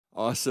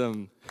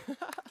Awesome.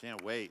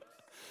 Can't wait.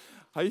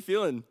 How you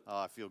feeling?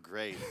 I feel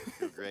great. I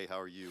feel great. How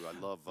are you?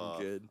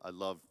 Good. I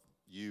love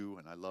you,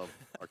 and I love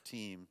our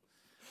team.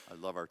 I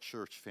love our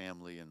church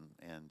family,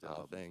 and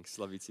Thanks.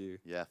 Love you too.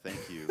 yeah,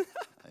 thank you.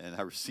 And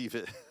I receive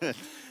it.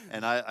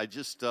 And I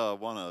just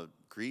want to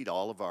greet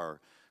all of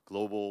our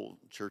global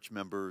church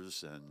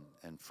members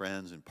and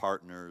friends and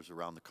partners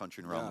around the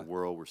country and around the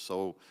world. We're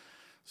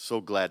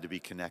so glad to be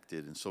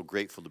connected and so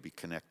grateful to be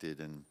connected.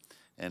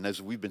 And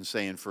as we've been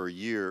saying for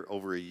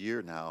over a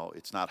year now,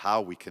 it's not how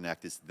we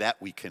connect, it's that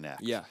we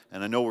connect. Yeah.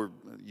 And I know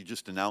you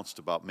just announced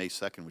about May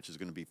 2nd, which is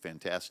going to be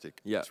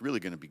fantastic. Yeah. It's really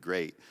going to be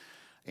great.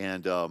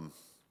 And so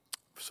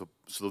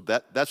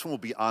that's when we'll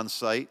be on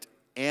site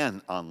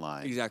and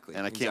online. Exactly.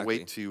 And I can't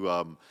wait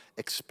to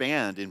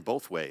expand in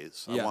both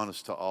ways. Yeah. I want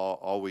us to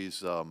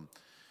always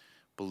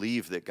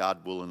believe that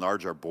God will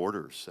enlarge our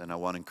borders. And I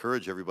want to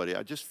encourage everybody.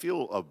 I just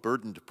feel a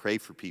burden to pray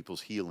for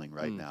people's healing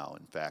right now,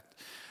 in fact.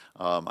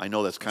 I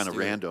know that's kind of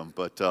random,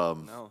 but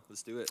no,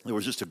 let's do it. There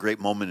was just a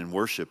great moment in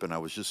worship, and I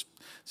was just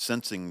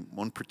sensing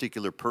one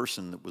particular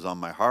person that was on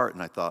my heart,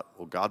 and I thought,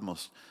 well, God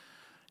must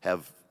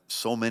have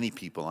so many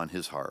people on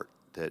his heart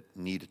that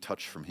need a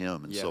touch from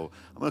him. And so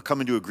I'm going to come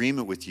into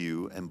agreement with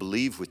you and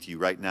believe with you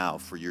right now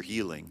for your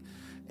healing.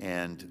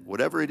 And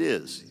whatever it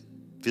is,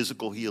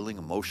 physical healing,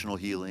 emotional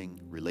healing,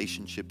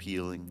 relationship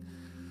healing,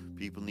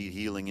 people need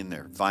healing in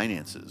their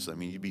finances. I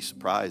mean, you'd be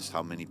surprised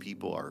how many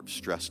people are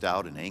stressed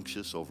out and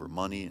anxious over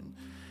money and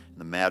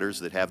the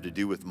matters that have to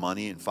do with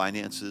money and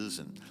finances.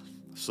 And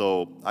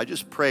so I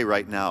just pray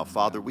right now,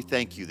 Father, we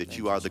thank you that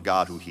you are the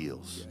God who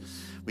heals.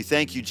 Yes. We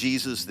thank you,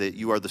 Jesus, that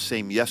you are the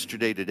same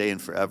yesterday, today, and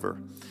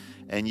forever.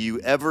 And you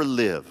ever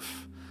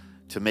live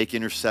to make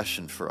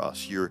intercession for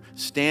us. You're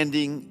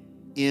standing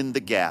in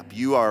the gap.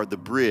 You are the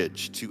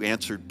bridge to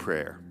answered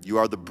prayer. You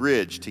are the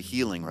bridge to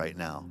healing right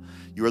now.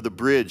 You are the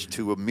bridge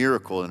to a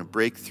miracle and a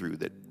breakthrough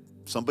that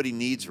somebody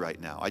needs right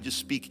now. I just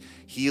speak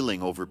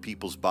healing over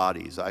people's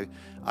bodies.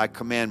 I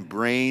command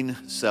brain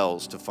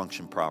cells to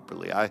function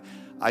properly.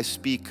 I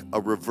speak a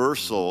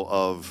reversal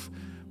of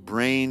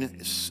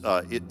brain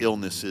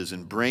illnesses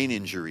and brain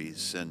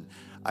injuries, and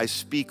I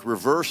speak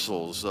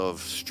reversals of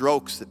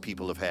strokes that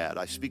people have had.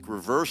 I speak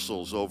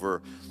reversals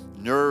over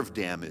nerve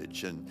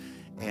damage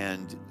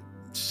and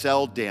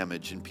cell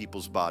damage in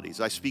people's bodies.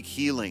 I speak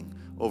healing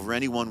over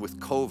anyone with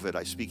COVID.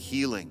 I speak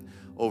healing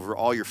over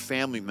all your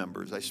family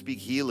members. I speak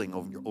healing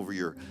over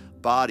your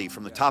body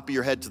from the top of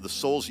your head to the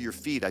soles of your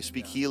feet. I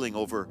speak healing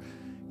over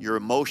your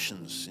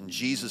emotions in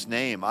Jesus'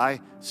 name.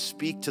 I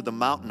speak to the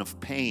mountain of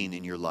pain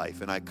in your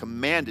life, and I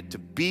command it to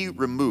be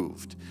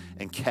removed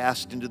and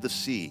cast into the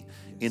sea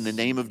in the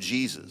name of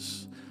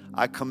Jesus.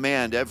 I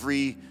command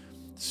every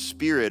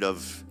spirit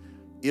of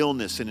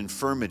illness and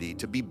infirmity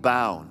to be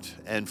bound,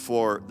 and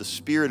for the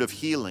spirit of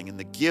healing and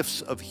the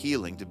gifts of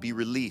healing to be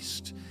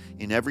released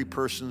in every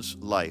person's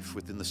life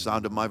within the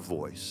sound of my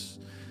voice.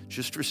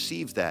 Just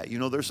receive that. You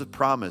know, there's a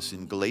promise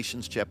in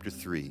Galatians chapter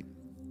 3,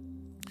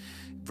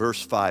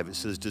 verse 5. It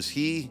says, does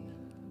he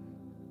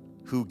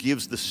who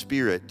gives the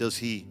Spirit, does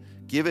he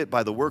give it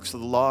by the works of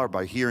the law or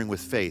by hearing with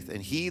faith?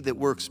 And he that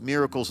works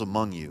miracles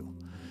among you,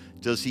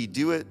 does he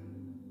do it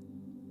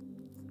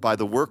by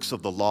the works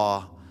of the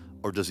law,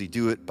 or does he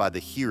do it by the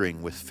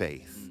hearing with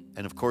faith?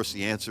 And of course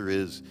the answer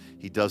is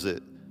he does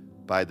it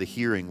by the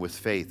hearing with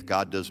faith.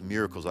 God does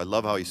miracles. I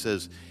love how he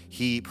says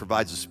he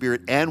provides the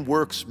Spirit and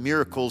works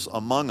miracles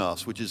among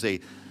us, which is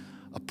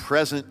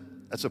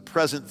that's a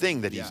present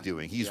thing that he's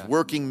doing. He's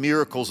working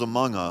miracles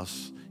among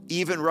us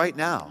even right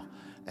now.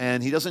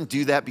 And he doesn't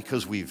do that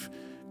because we've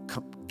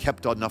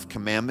kept enough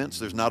commandments.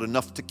 There's not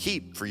enough to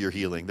keep for your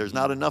healing. There's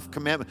not enough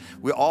commandments.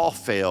 We all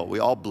fail. We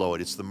all blow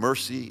it. It's the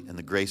mercy and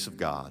the grace of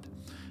God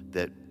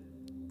that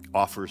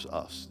offers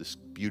us this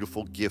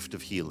beautiful gift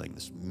of healing.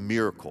 This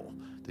miracle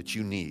that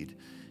you need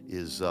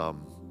is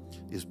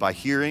by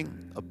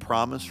hearing a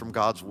promise from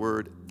God's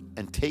word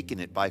and taking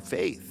it by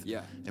faith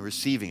and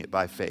receiving it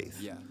by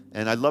faith.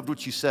 And I loved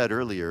what you said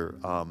earlier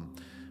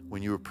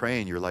when you were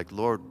praying. You're like,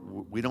 Lord,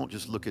 we don't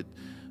just look at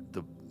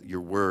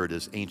your word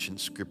as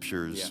ancient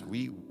scriptures.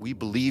 We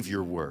believe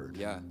your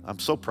word. I'm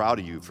so proud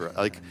of you for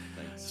a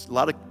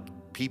lot of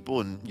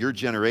people in your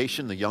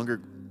generation, the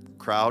younger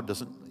crowd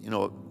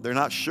they're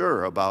not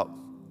sure about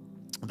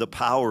the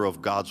power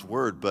of God's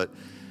word. But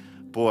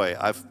boy,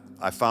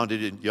 I found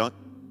it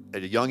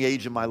at a young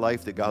age in my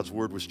life that God's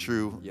word was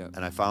true,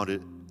 and I found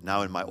it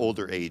now in my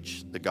older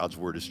age that God's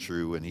word is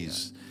true, and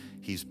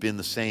He's been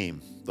the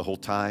same the whole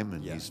time,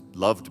 and He's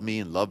loved me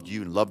and loved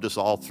you and loved us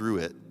all through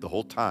it the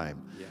whole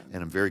time,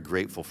 and I'm very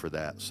grateful for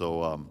that.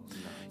 So, awesome.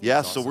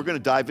 So we're going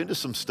to dive into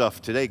some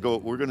stuff today.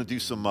 We're going to do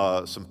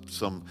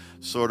some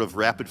sort of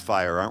rapid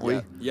fire, aren't we?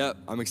 Yeah,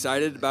 I'm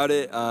excited about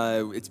it.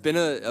 It's been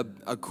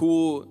a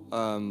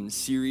cool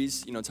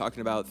series,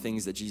 talking about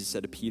things that Jesus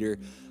said to Peter.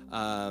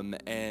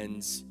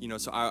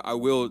 So I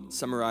will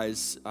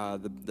summarize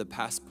the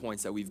past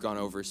points that we've gone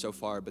over so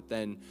far, but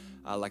then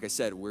like I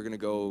said, we're gonna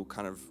go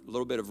kind of a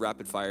little bit of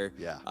rapid fire,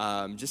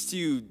 just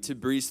to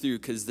breeze through,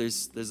 because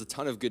there's a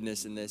ton of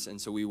goodness in this,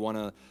 and so we want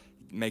to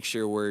make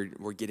sure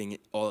we're getting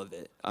all of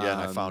it. Yeah,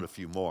 and I found a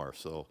few more,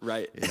 so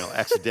right.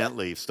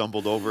 Accidentally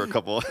stumbled over a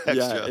couple extras.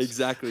 Yeah,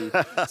 exactly.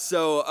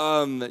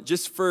 So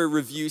just for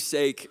review's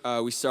sake,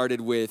 we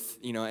started with,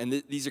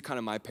 and these are kind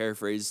of my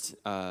paraphrased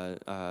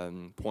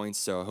points,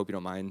 so I hope you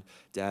don't mind,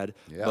 Dad.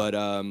 Yeah.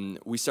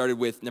 But we started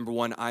with, number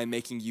one, I'm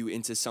making you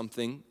into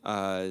something.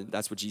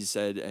 That's what Jesus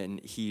said, and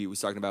he was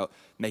talking about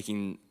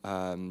making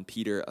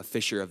Peter a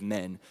fisher of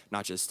men,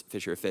 not just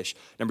fisher of fish.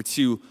 Number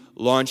two,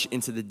 launch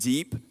into the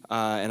deep,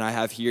 and I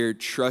have here,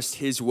 trust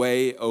his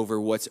way over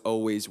what's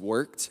always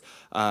worked.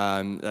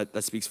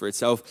 That speaks for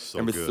itself. So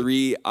Number good.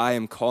 three, I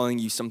am calling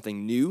you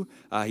something new.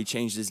 He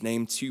changed his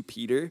name to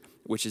Peter,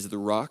 which is the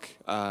rock,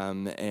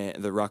 and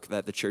the rock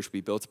that the church will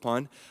be built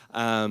upon.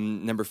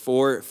 Number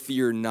four,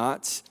 fear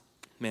not.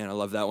 Man, I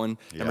love that one.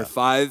 Yeah. Number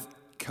five,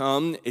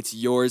 come, it's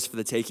yours for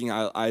the taking.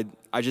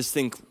 I just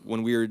think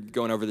when we were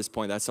going over this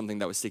point, that's something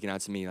that was sticking out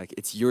to me. Like,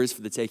 it's yours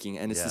for the taking.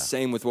 And it's the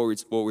same with what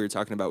we were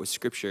talking about with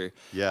Scripture.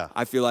 Yeah.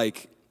 I feel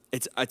like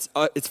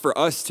it's for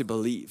us to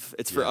believe.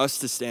 It's for us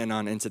to stand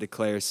on and to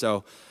declare.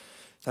 So,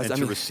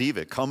 to receive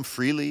it. Come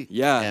freely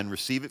and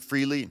receive it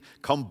freely.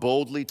 Come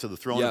boldly to the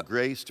throne of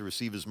grace to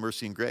receive his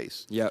mercy and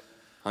grace. Yep,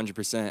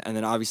 100%. And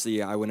then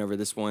obviously I went over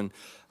this one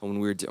when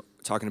we were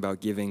talking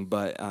about giving,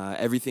 but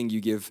everything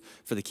you give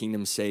for the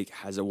kingdom's sake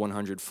has a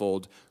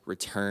 100-fold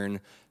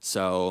return.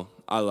 So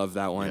I love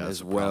that one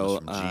as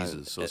well. From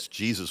Jesus. So it's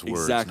Jesus'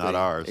 words, exactly, not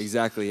ours.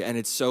 Exactly. And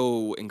it's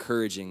so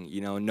encouraging,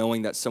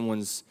 knowing that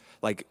someone's,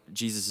 like,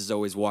 Jesus is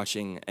always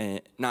watching,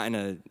 and not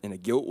in a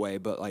guilt way,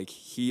 but like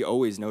he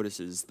always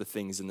notices the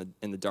things in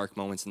the dark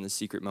moments, in the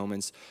secret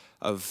moments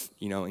of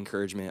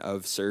encouragement,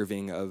 of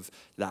serving, of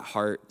that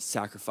heart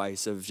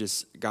sacrifice, of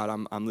just, God,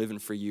 I'm living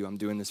for you, I'm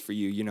doing this for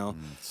you,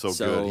 So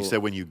good. He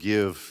said when you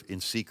give in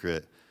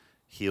secret,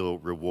 he'll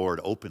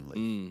reward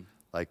openly.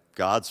 Like,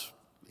 God's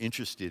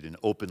interested in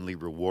openly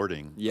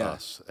rewarding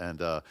us, and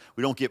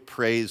we don't get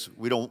praise.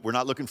 We're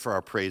not looking for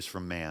our praise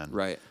from man.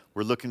 Right.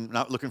 We're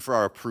not looking for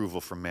our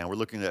approval from man. We're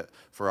looking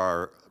for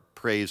our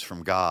praise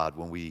from God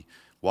when we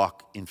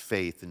walk in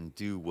faith and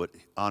do what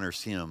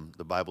honors him.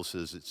 The Bible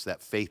says it's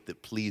that faith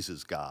that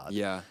pleases God.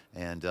 Yeah.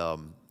 And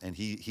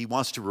he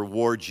wants to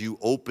reward you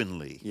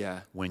openly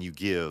when you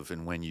give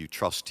and when you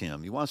trust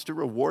him. He wants to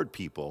reward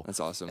people. That's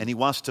awesome. And he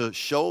wants to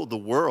show the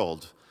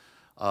world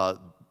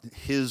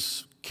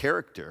his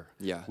character,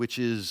 which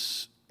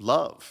is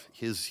love.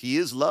 He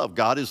is love.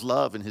 God is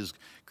love, and his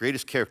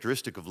greatest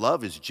characteristic of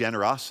love is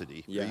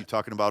generosity. You were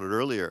talking about it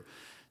earlier.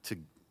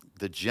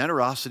 The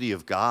generosity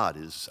of God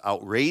is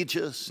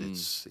outrageous.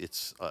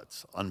 It's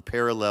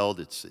unparalleled.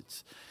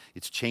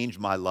 It's changed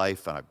my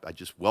life. I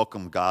just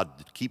welcome God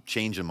to keep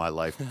changing my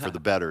life for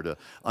the better, to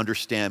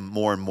understand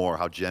more and more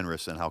how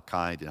generous and how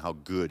kind and how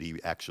good he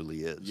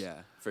actually is. Yeah,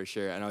 for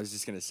sure. And I was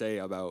just going to say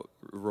about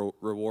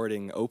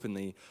rewarding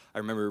openly. I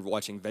remember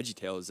watching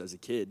VeggieTales as a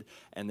kid,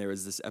 and there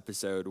was this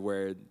episode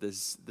where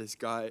this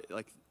guy,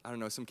 like, I don't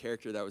know, some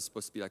character that was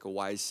supposed to be like a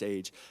wise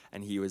sage,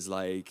 and he was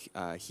like,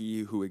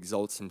 he who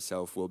exalts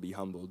himself will be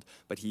humbled,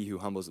 but he who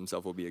humbles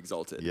himself will be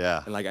exalted.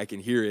 Yeah. And like, I can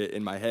hear it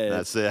in my head.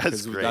 That's it.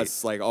 That's great.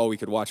 That's like all we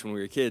could watch when we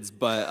were kids,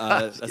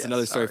 but that's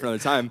another story for another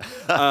time.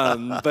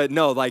 But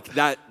no, like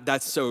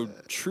that's so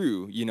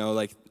true,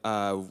 like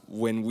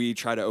when we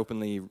try to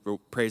openly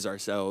praise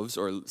ourselves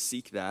or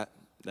seek that,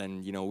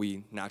 then,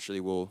 we naturally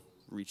will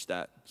reach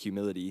that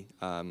humility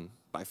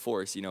by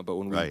force, but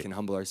when we can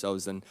humble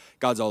ourselves, then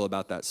God's all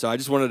about that. So I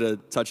just wanted to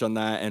touch on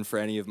that, and for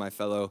any of my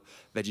fellow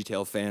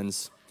VeggieTale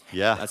fans,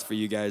 that's for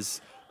you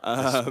guys.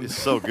 It's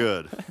so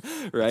good.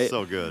 Right? It's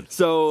so good.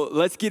 So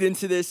let's get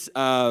into this.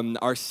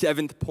 Our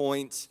seventh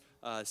point,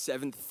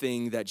 seventh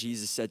thing that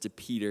Jesus said to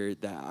Peter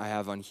that I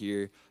have on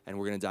here, and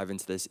we're going to dive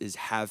into this, is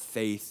have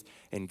faith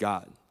in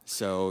God.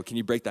 So can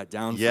you break that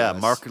down for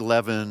us? Mark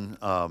 11,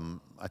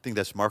 I think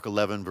that's Mark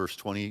 11, verse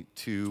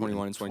 22.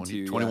 21 and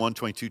 22. 21,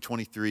 22,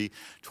 23,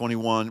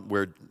 21,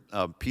 where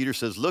Peter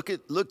says, look,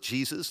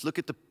 Jesus, look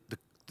at the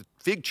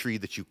fig tree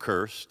that you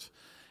cursed.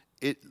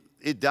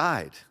 It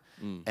died.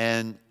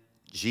 And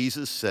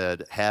Jesus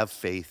said, have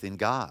faith in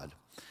God.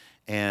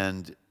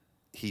 And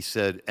he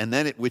said, and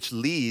then which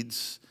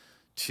leads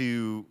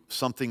to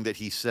something that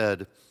he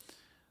said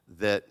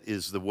that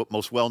is the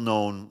most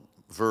well-known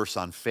verse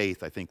on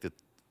faith, I think, that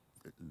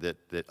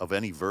of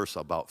any verse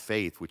about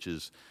faith, which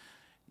is,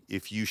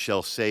 if you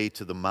shall say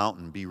to the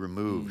mountain, be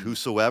removed,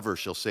 whosoever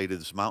shall say to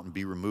this mountain,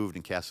 be removed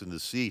and cast into the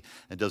sea,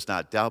 and does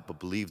not doubt, but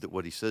believe that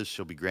what he says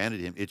shall be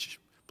granted him,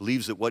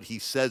 believes that what he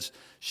says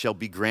shall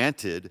be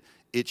granted,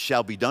 it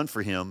shall be done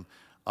for him.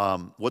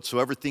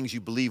 Whatsoever things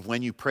you believe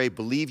when you pray,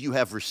 believe you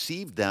have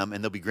received them,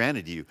 and they'll be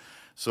granted you.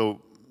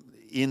 So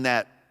in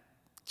that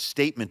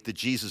statement that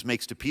Jesus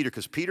makes to Peter,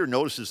 because Peter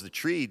notices the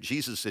tree,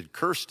 Jesus had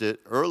cursed it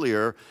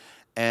earlier,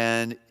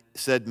 and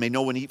said, may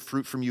no one eat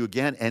fruit from you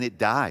again, and it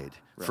died.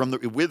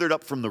 Right. It withered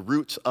up from the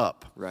roots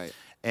up. Right.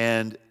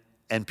 And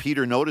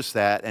Peter noticed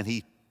that, and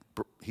he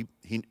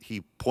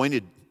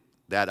pointed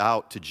that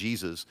out to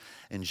Jesus,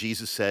 and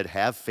Jesus said,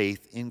 have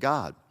faith in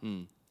God.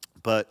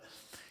 But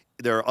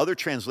there are other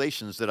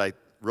translations that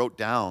wrote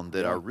down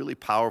that are really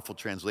powerful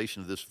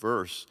translation of this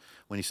verse.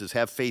 When he says,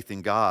 have faith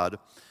in God,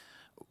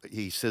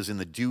 he says in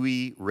the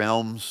Dewey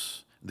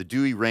Rames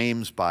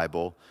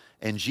Bible,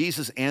 and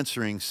Jesus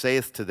answering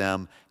saith to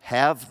them,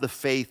 have the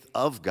faith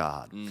of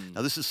God.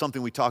 Now this is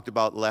something we talked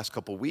about the last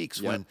couple of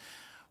weeks when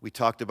we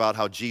talked about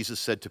how Jesus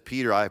said to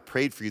Peter, I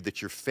prayed for you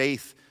that your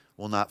faith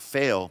will not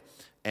fail.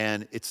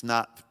 And it's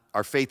not,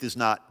 our faith is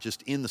not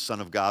just in the Son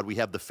of God. We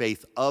have the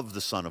faith of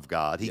the Son of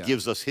God. He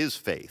gives us his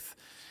faith.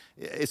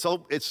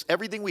 It's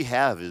everything we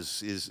have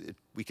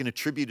we can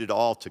attribute it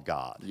all to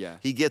God. Yeah.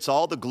 He gets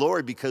all the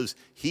glory because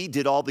he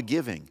did all the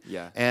giving.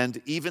 Yeah.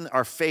 And even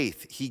our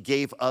faith, he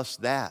gave us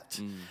that.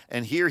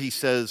 And here he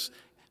says,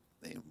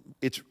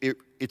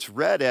 it's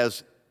read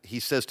as he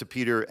says to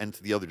Peter and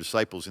to the other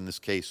disciples in this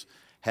case,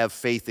 have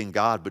faith in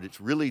God, but it's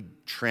really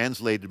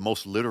translated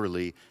most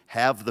literally,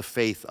 have the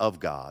faith of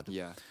God.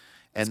 Yeah.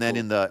 And then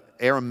in the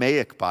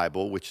Aramaic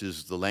Bible, which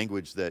is the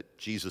language that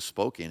Jesus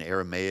spoke in,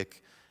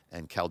 Aramaic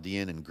and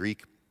Chaldean and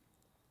Greek,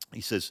 he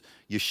says,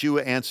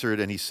 Yeshua answered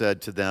and he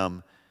said to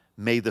them,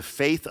 may the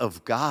faith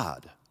of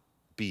God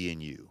be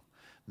in you.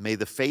 May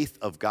the faith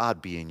of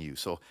God be in you.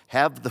 So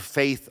have the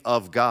faith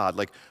of God.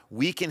 Like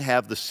we can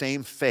have the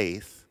same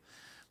faith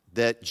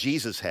that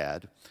Jesus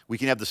had. We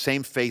can have the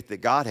same faith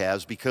that God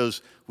has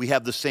because we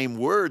have the same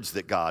words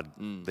that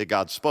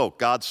God spoke.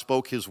 God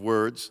spoke his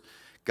words.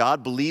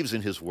 God believes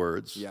in his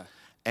words. Yeah.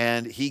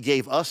 And he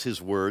gave us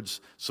his words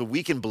so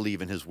we can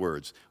believe in his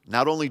words.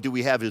 Not only do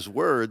we have his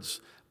words,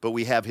 but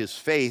we have his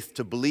faith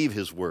to believe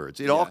his words.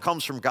 It all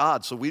comes from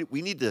God. So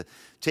we need to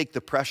take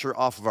the pressure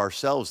off of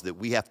ourselves that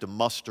we have to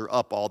muster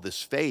up all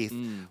this faith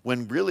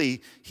when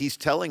really he's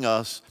telling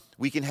us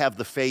we can have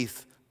the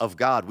faith of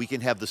God. We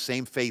can have the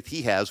same faith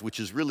he has, which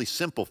is really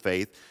simple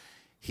faith.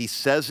 He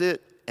says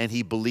it and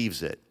he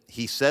believes it.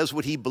 He says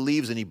what he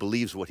believes and he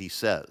believes what he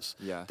says.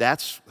 Yeah.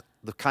 That's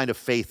the kind of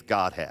faith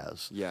God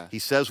has. Yeah. He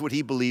says what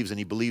he believes and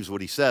he believes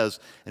what he says,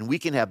 and we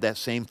can have that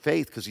same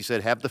faith because he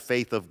said, have the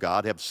faith of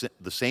God, have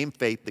the same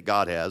faith that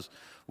God has,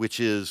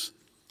 which is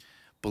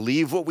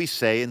believe what we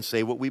say and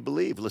say what we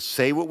believe. Let's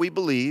say what we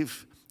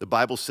believe. The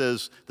Bible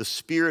says the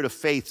spirit of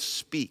faith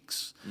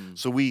speaks.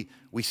 So we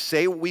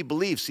say what we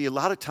believe. See, a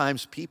lot of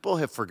times people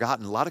have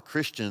forgotten, a lot of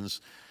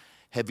Christians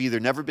have either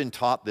never been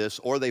taught this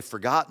or they've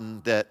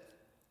forgotten that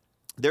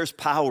there's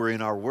power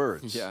in our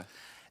words. Yeah.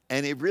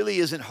 And it really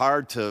isn't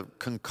hard to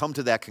come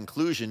to that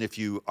conclusion if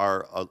you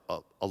are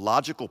a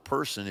logical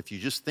person, if you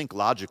just think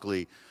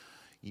logically.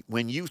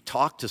 When you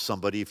talk to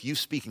somebody, if you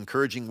speak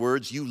encouraging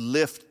words, you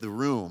lift the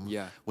room.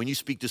 Yeah. When you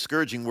speak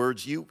discouraging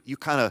words, you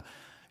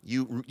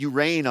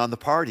rain on the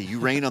party, you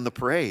rain on the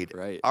parade.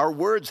 Right. Our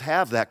words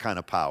have that kind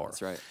of power.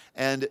 That's right.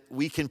 And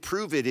we can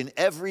prove it in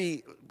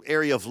every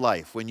area of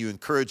life. When you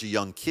encourage a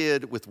young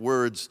kid with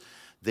words,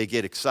 they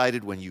get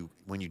excited. When you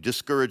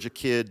discourage a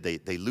kid,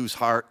 they lose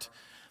heart.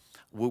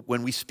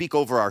 When we speak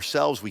over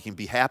ourselves, we can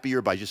be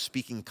happier by just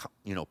speaking,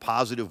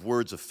 positive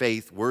words of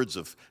faith, words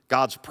of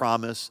God's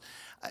promise.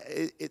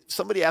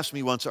 Somebody asked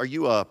me once, are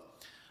you a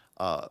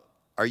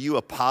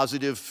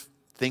positive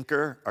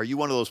thinker? Are you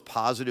one of those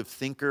positive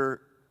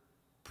thinker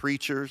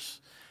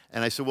preachers?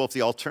 And I said, well, if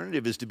the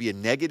alternative is to be a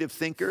negative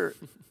thinker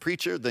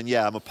preacher, then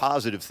yeah, I'm a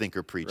positive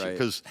thinker preacher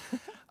because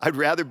I'd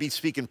rather be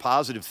speaking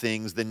positive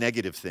things than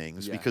negative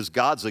things because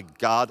God's a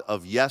God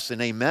of yes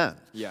and amen.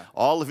 Yeah.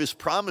 All of his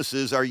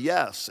promises are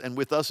yes, and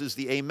with us is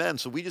the amen.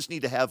 So we just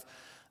need to have,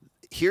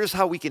 here's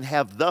how we can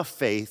have the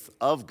faith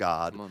of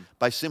God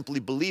by simply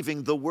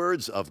believing the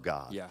words of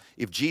God. Yeah.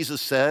 If Jesus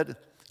said,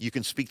 you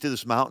can speak to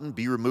this mountain,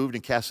 be removed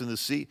and cast into the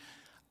sea,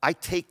 I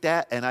take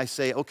that and I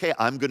say, okay,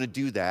 I'm going to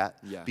do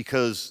that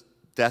because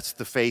that's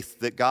the faith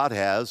that God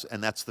has,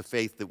 and that's the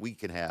faith that we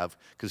can have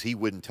because he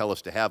wouldn't tell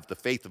us to have the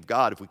faith of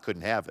God if we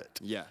couldn't have it.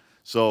 Yeah.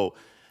 So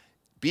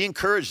be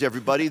encouraged,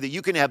 everybody, that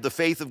you can have the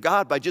faith of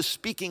God by just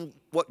speaking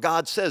what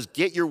God says.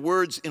 Get your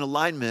words in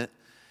alignment.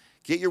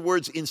 Get your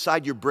words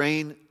inside your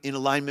brain in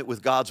alignment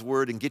with God's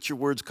word, and get your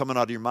words coming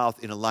out of your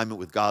mouth in alignment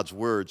with God's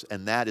words,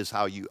 and that is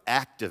how you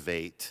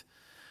activate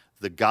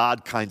the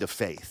God kind of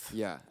faith.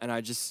 Yeah, and I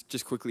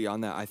just quickly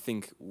on that, I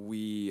think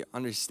we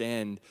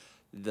understand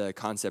the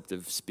concept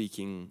of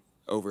speaking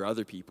over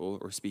other people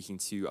or speaking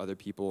to other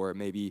people, or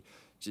maybe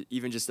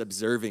even just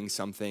observing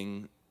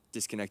something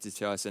disconnected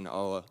to us and,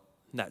 oh,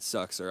 that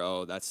sucks, or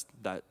oh, that's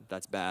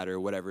bad, or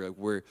whatever.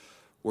 Like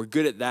we're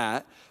good at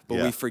that,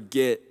 but we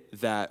forget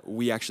that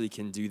we actually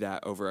can do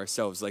that over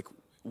ourselves. Like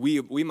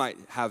we might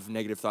have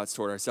negative thoughts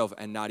toward ourselves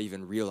and not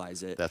even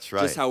realize it. That's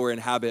right. Just how we're in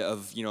habit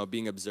of,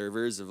 being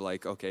observers of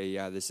like, okay,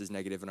 yeah, this is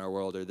negative in our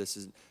world, or this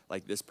is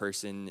like, this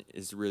person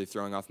is really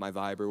throwing off my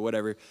vibe or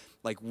whatever.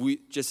 Like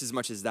just as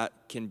much as that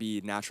can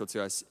be natural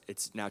to us,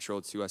 it's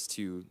natural to us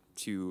to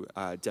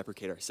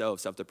deprecate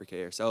ourselves,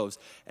 self-deprecate ourselves,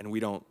 and we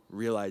don't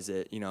realize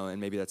it, and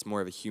maybe that's more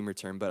of a humor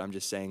term, but I'm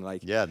just saying,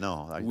 like,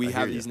 we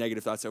have these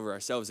negative thoughts over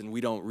ourselves, and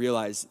we don't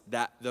realize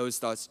that those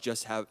thoughts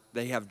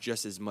have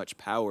just as much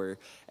power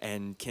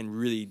and can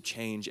really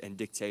change and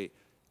dictate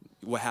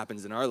what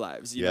happens in our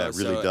lives. You know? It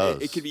really so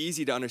does. It could be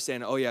easy to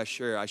understand, oh yeah,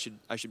 sure, I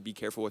should be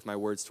careful with my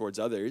words towards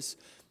others,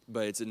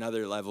 but it's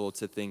another level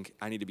to think,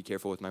 I need to be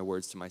careful with my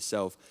words to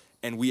myself.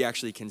 And we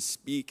actually can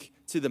speak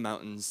to the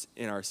mountains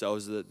in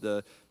ourselves,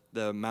 the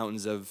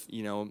mountains of,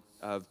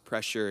 of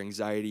pressure,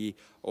 anxiety,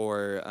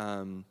 or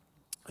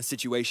a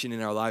situation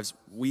in our lives.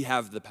 We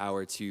have the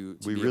power to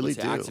be able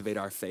to activate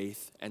our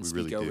faith and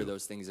speak over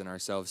those things in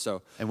ourselves.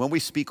 And when we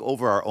speak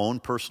over our own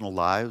personal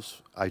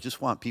lives, I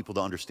just want people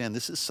to understand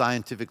this is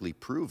scientifically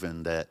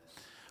proven that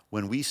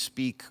when we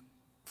speak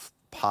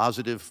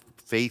positive,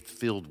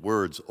 faith-filled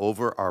words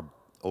over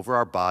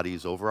our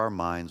bodies, over our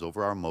minds,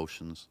 over our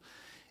emotions,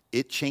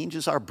 it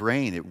changes our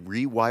brain. It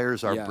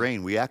rewires our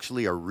brain. We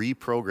actually are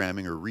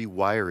reprogramming or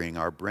rewiring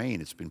our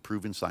brain. It's been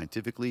proven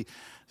scientifically.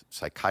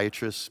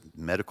 Psychiatrists,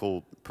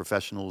 medical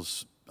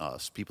professionals,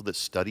 people that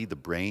study the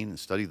brain and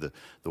study the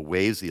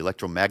waves, the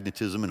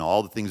electromagnetism, and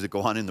all the things that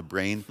go on in the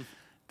brain,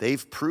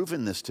 they've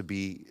proven this to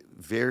be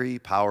very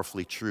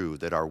powerfully true,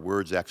 that our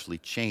words actually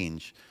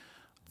change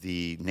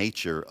the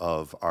nature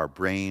of our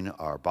brain,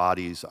 our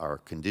bodies, our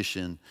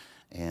condition.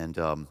 And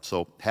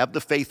so have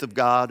the faith of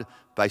God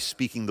by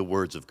speaking the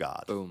words of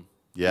God. Boom.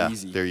 Yeah,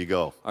 easy. There you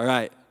go. All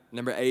right.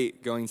 Number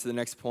 8, going to the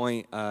next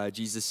point,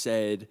 Jesus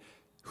said,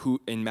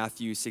 in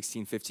Matthew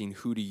 16:15,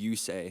 who do you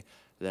say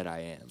that I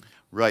am?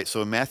 Right.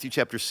 So in Matthew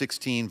chapter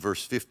 16,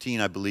 verse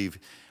 15, I believe,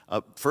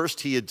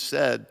 first he had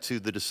said to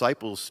the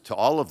disciples, to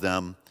all of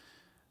them,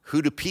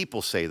 who do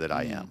people say that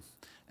I am?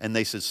 And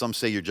they said, some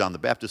say you're John the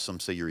Baptist, some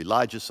say you're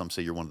Elijah, some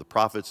say you're one of the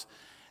prophets.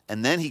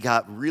 And then he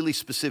got really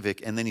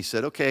specific, and then he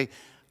said, okay,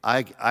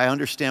 I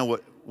understand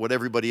what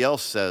everybody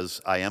else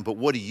says I am, but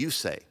what do you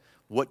say?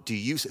 What do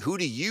you say? Who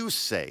do you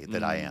say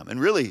that I am? And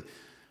really,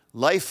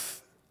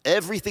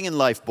 everything in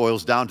life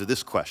boils down to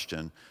this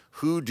question: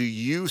 who do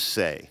you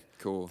say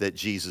that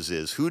Jesus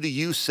is? Who do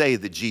you say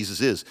that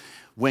Jesus is?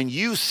 When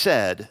you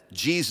said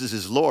Jesus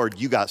is Lord,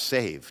 you got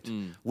saved.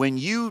 When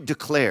you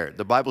declared,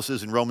 the Bible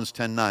says in Romans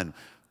 10:9,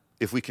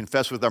 if we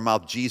confess with our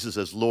mouth Jesus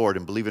as Lord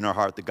and believe in our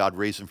heart that God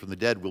raised him from the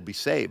dead, we'll be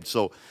saved.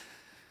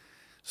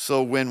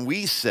 So when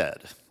we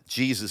said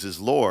Jesus is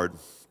Lord,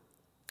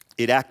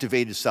 it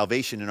activated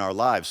salvation in our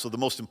lives. So the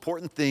most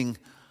important thing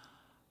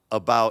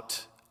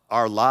about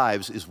our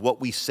lives is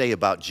what we say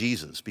about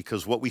Jesus,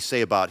 because what we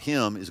say about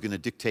him is going to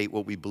dictate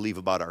what we believe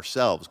about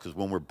ourselves, because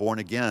when we're born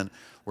again,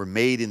 we're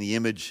made in the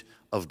image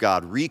of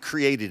God,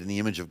 recreated in the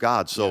image of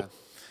God. So,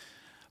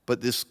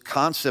 but this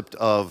concept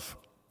of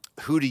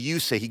who do you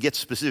say, he gets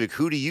specific,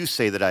 who do you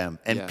say that I am?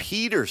 And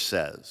Peter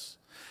says,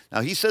 now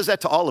he says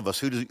that to all of us,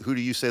 who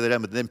do you say that I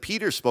am? But then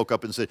Peter spoke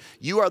up and said,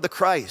 you are the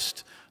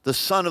Christ, the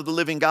Son of the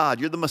living God.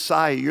 You're the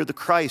Messiah, you're the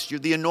Christ, you're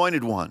the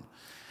anointed one.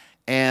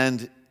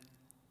 And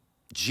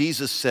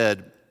Jesus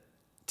said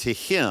to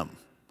him,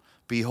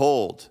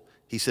 behold,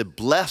 he said,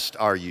 blessed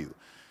are you.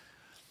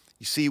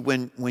 You see,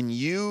 when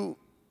you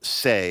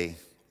say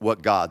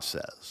what God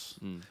says,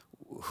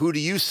 who do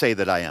you say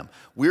that I am?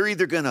 We're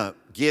either going to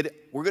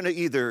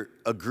either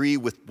agree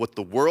with what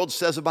the world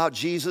says about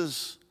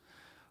Jesus,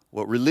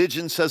 what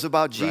religion says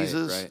about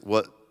Jesus,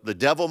 what the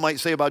devil might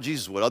say about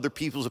Jesus, what other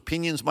people's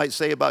opinions might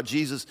say about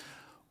Jesus,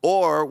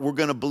 or we're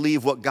going to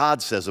believe what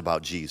God says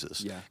about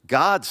Jesus.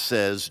 God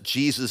says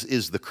Jesus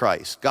is the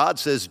Christ. God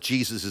says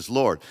Jesus is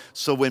Lord.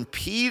 So when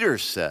Peter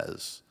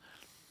says,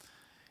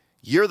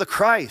 you're the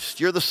Christ,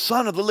 you're the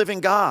Son of the living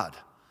God,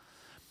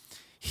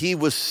 he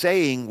was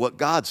saying what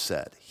God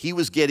said. He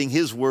was getting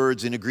his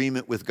words in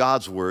agreement with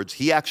God's words.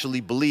 He actually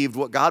believed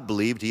what God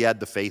believed. He had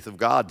the faith of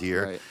God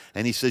here.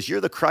 And he says,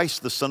 you're the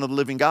Christ, the Son of the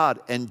living God.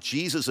 And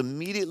Jesus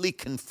immediately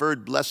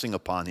conferred blessing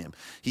upon him.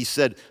 He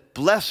said,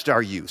 blessed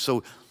are you.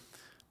 So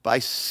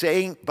by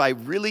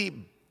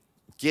really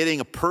getting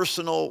a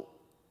personal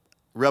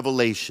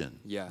revelation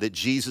that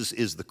Jesus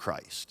is the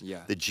Christ,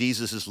 that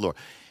Jesus is Lord.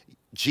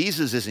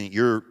 Jesus isn't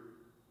your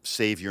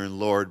Savior and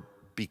Lord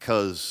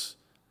because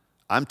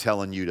I'm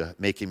telling you to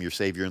make him your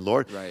Savior and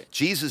Lord.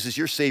 Jesus is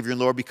your Savior and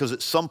Lord because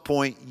at some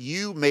point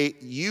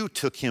you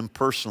took him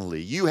personally.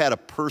 You had a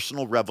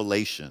personal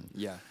revelation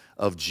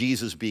of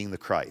Jesus being the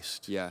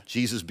Christ.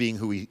 Jesus being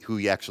who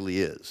he actually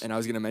is. And I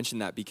was going to mention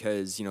that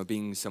because,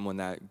 being someone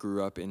that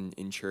grew up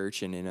in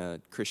church and in a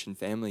Christian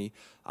family,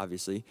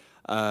 obviously,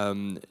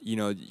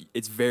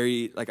 it's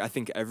very, I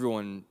think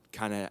everyone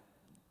kind of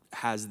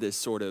has this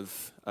sort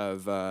of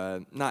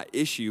not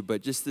issue,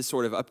 but just this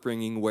sort of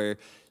upbringing where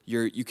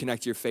you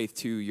connect your faith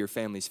to your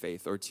family's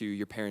faith or to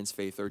your parents'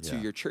 faith or to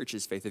your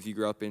church's faith. If you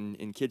grew up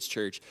in kids'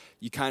 church,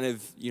 you kind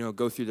of,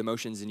 go through the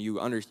motions and you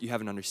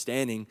have an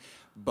understanding,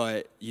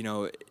 but,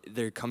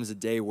 there comes a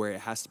day where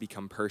it has to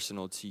become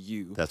personal to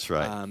you. That's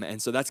right.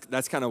 And so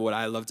that's kind of what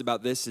I loved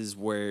about this is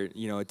where,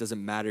 it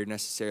doesn't matter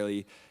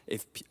necessarily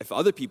if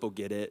other people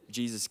get it.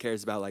 Jesus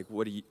cares about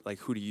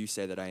who do you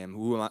say that I am?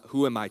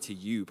 Who am I to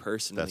you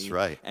personally? That's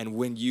right. And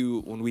when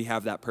we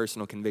have that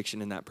personal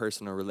conviction and that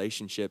personal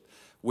relationship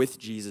with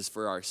Jesus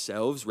for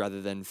ourselves rather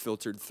than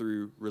filtered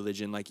through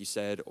religion, like you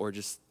said, or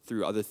just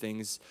through other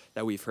things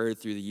that we've heard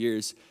through the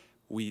years,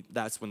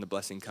 that's when the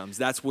blessing comes.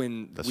 That's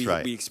when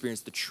we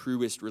experience the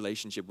truest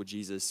relationship with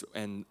Jesus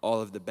and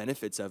all of the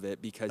benefits of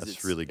it, because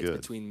it's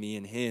between me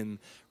and him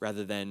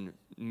rather than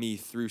me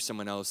through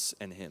someone else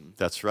and him.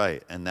 That's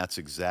right. And that's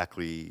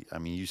exactly, I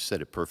mean, you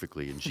said it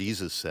perfectly. And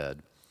Jesus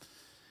said,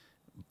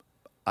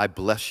 I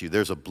bless you.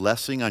 There's a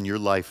blessing on your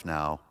life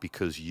now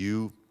because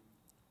you're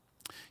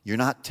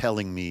not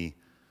telling me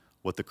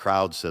what the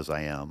crowd says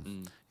I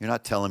am. You're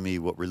not telling me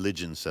what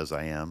religion says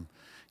I am.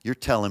 You're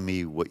telling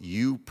me what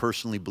you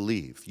personally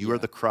believe. You are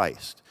the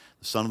Christ,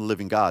 the Son of the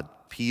living God.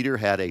 Peter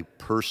had a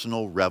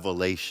personal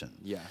revelation.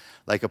 Yeah.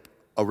 Like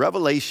a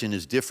revelation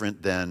is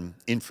different than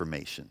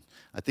information.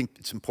 I think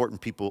it's important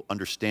people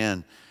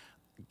understand,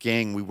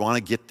 gang, we want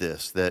to get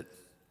this,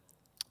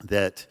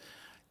 that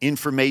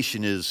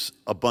information is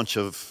a bunch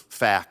of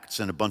facts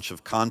and a bunch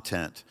of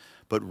content,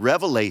 but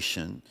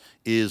revelation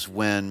is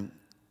when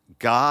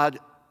God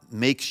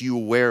makes you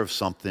aware of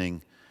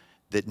something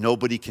that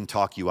nobody can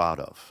talk you out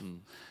of.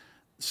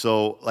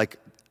 So, like,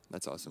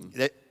 that's awesome.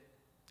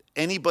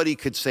 Anybody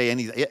could say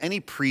anything. Any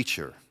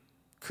preacher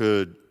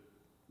could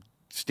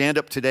stand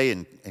up today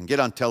and get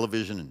on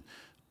television, and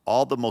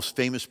all the most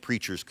famous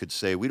preachers could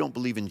say, we don't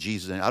believe in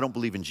Jesus, and I don't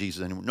believe in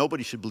Jesus anymore.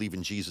 Nobody should believe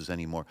in Jesus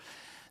anymore.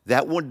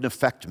 That wouldn't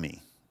affect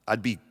me.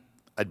 I'd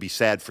be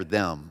sad for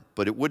them,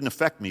 but it wouldn't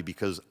affect me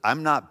because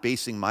I'm not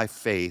basing my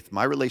faith,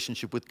 my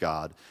relationship with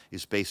God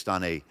is based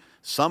on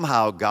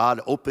somehow God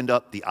opened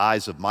up the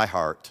eyes of my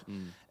heart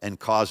and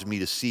caused me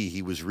to see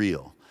he was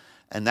real.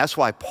 And that's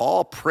why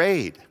Paul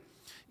prayed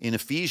in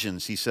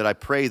Ephesians. He said, I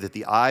pray that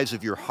the eyes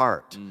of your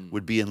heart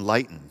would be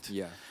enlightened.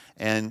 Yeah.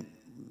 And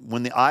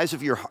when the eyes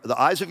of your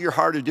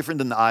heart are different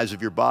than the eyes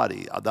of your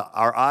body.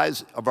 Our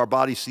eyes of our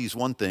body sees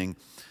one thing,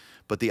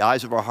 but the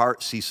eyes of our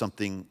heart see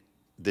something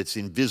that's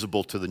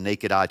invisible to the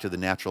naked eye, to the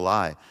natural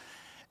eye.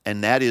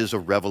 And that is a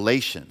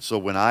revelation. So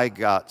when I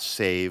got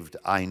saved,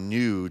 I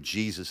knew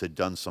Jesus had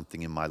done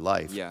something in my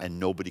life, and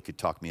nobody could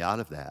talk me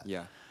out of that.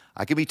 Yeah.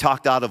 I can be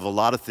talked out of a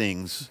lot of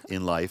things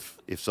in life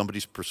if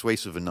somebody's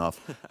persuasive enough,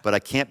 but I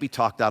can't be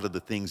talked out of the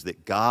things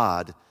that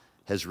God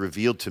has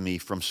revealed to me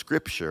from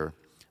Scripture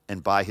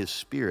and by His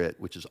Spirit,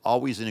 which is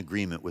always in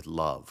agreement with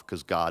love,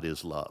 because God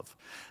is love.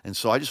 And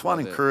so I just want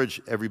to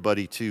encourage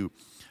everybody to,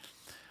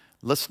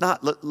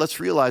 let's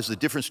realize the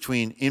difference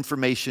between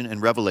information and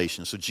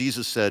revelation. So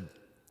Jesus said,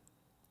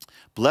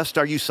 blessed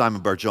are you,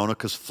 Simon Bar-Jonah,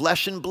 because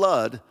flesh and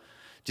blood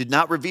did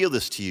not reveal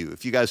this to you.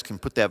 If you guys can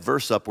put that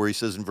verse up where he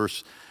says in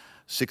verse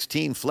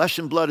 16, flesh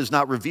and blood has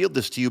not revealed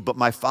this to you, but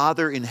my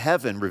Father in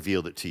heaven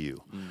revealed it to you.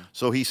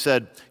 So he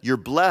said, you're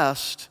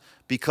blessed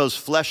because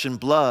flesh and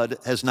blood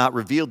has not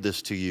revealed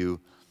this to you.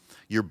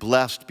 You're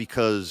blessed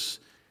because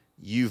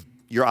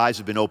your eyes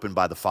have been opened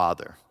by the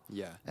Father.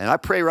 Yeah. And I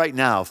pray right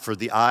now for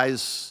the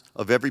eyes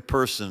of every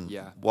person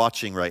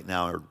watching right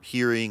now or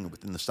hearing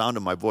within the sound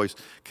of my voice,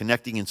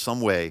 connecting in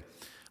some way.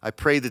 I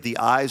pray that the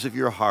eyes of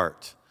your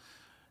heart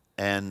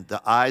and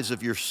the eyes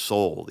of your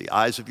soul, the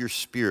eyes of your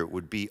spirit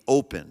would be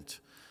opened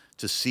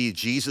to see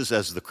Jesus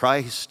as the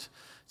Christ,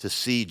 to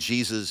see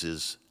Jesus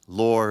as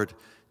Lord,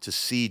 to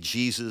see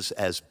Jesus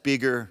as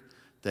bigger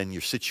than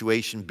your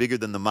situation, bigger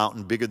than the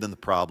mountain, bigger than the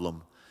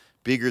problem,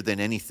 bigger than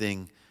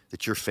anything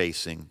that you're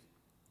facing,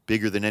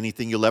 bigger than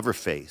anything you'll ever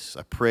face.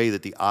 I pray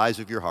that the eyes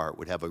of your heart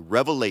would have a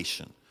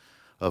revelation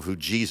of who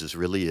Jesus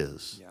really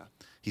is. Yeah.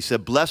 He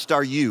said, blessed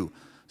are you,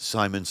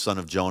 Simon, son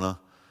of Jonah,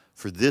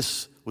 for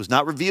this was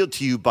not revealed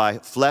to you by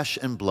flesh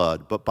and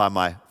blood, but by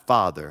my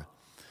Father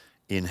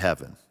in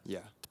heaven. Yeah.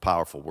 It's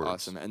powerful words.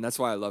 Awesome. And that's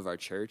why I love our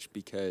church,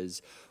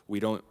 because we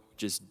don't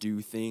just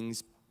do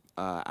things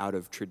out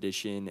of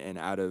tradition and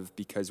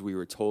because we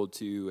were told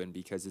to and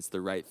because it's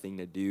the right thing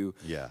to do.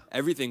 Yeah.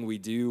 Everything we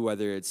do,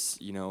 whether it's,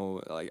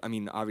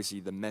 obviously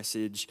the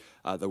message,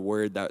 the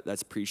word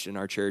that's preached in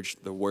our church,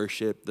 the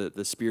worship,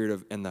 the spirit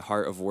of and the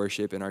heart of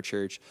worship in our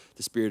church,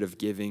 the spirit of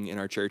giving in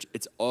our church,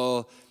 it's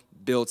all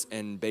built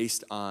and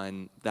based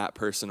on that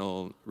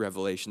personal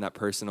revelation, that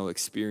personal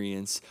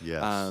experience,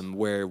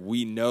 where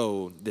we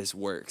know this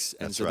works.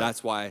 And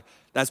that's why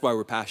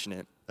we're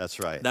passionate. That's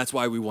right. That's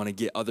why we want to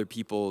get other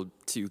people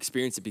to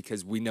experience it,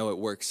 because we know it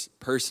works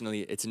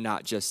personally. It's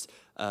not just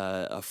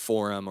a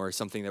forum or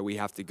something that we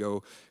have to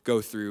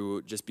go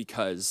through just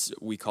because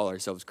we call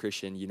ourselves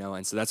Christian,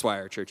 And so that's why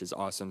our church is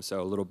awesome.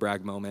 So a little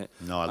brag moment.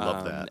 No, I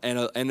love that. And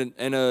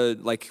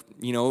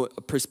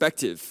a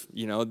perspective.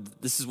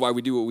 This is why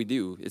we do what we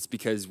do. It's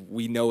because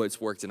we know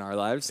it's worked in our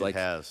lives. It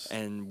has.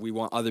 And we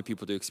want other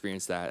people to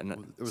experience that. And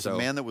there was a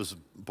man that was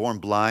born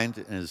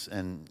blind,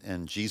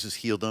 and Jesus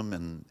healed him,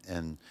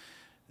 and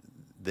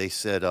they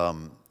said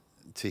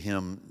to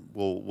him,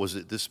 well, was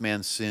it this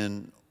man's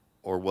sin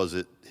or was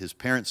it his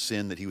parents'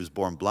 sin that he was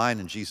born blind?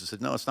 And Jesus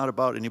said, no, it's not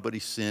about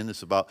anybody's sin.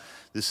 It's about,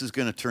 this is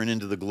going to turn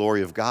into the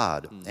glory of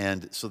God.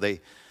 And so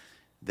they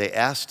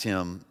asked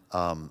him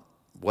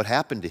what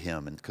happened to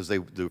him. And because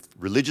the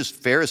religious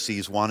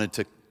Pharisees wanted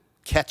to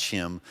catch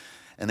him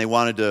and they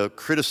wanted to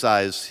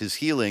criticize his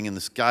healing. And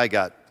this guy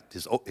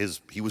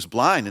he was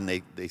blind, and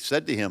they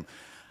said to him,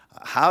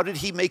 how did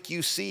he make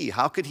you see?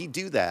 How could he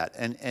do that?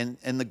 And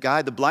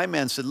the blind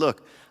man said,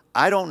 look,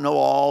 I don't know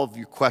all of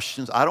your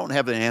questions. I don't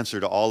have an answer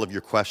to all of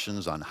your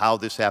questions on how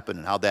this happened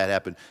and how that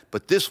happened.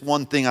 But this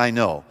one thing I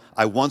know,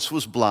 I once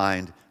was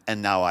blind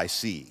and now I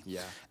see.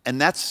 Yeah.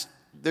 And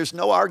there's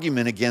no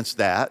argument against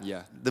that.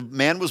 Yeah. The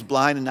man was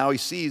blind and now he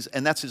sees,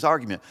 and that's his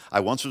argument. I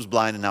once was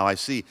blind and now I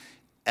see.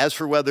 As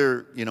for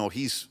whether,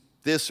 he's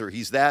this or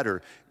he's that,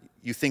 or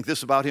you think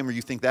this about him or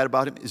you think that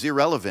about him, is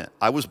irrelevant.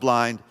 I was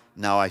blind,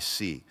 now I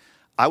see.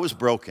 I was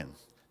broken.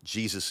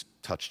 Jesus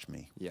touched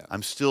me. Yeah.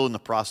 I'm still in the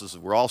process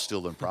we're all still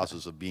in the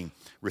process of being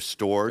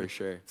restored. For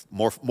sure.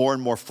 More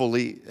and more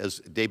fully as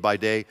day by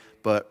day,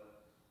 but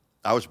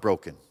I was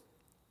broken.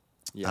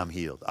 Yeah. I'm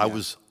healed. Yeah. I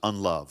was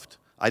unloved.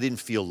 I didn't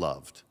feel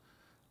loved.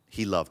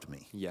 He loved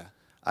me. Yeah.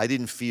 I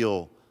didn't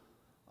feel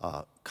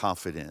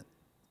confident,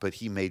 but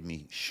he made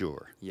me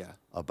sure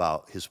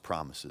about his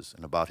promises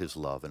and about his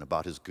love and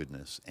about his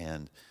goodness.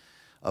 And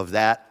of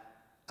that,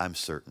 I'm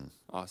certain.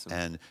 Awesome.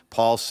 And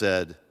Paul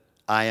said,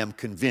 I am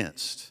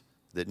convinced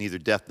that neither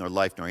death nor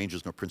life nor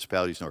angels nor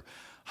principalities nor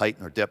height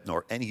nor depth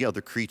nor any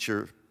other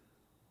creature,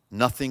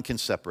 nothing can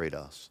separate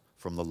us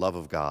from the love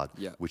of God,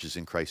 which is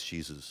in Christ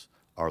Jesus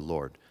our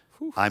Lord.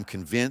 Whew. I'm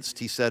convinced,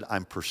 he said,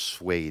 I'm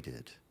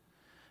persuaded.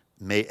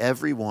 May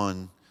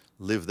everyone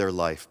live their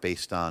life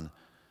based on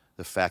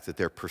the fact that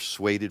they're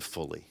persuaded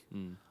fully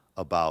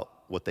about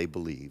what they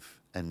believe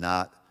and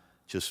not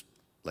just,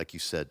 like you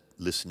said,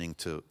 listening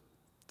to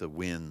the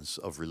winds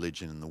of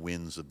religion and the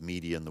winds of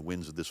media and the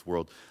winds of this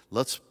world.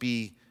 Let's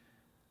be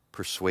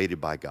persuaded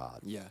by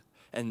God. Yeah.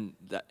 And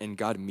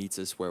God meets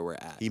us where we're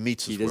at. He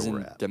meets us where we're at. He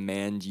doesn't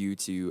demand you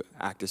to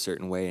act a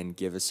certain way and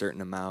give a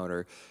certain amount,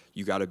 or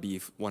you got to be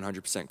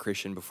 100%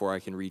 Christian before I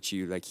can reach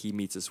you. Like, he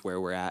meets us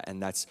where we're at,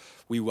 and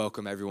we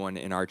welcome everyone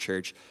in our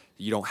church.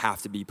 You don't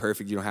have to be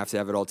perfect. You don't have to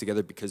have it all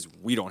together, because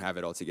we don't have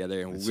it all together,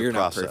 and we're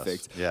not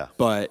perfect. Yeah.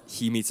 But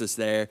he meets us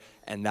there,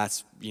 and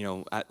that's,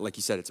 like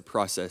you said, it's a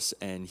process,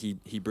 and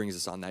he brings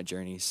us on that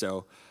journey.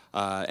 So.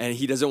 And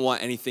he doesn't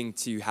want anything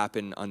to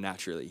happen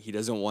unnaturally. He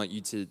doesn't want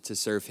you to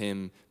serve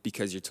him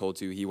because you're told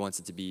to. He wants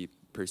it to be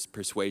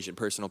persuasion,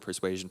 personal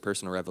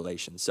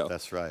revelation. So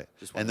that's right.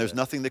 And there's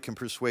nothing that can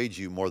persuade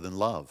you more than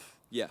love.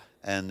 Yeah.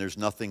 And there's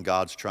nothing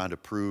God's trying to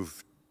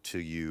prove to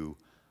you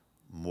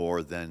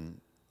more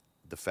than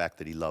the fact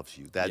that he loves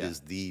you. That is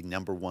the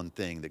number one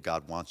thing that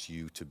God wants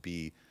you to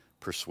be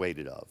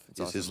persuaded of.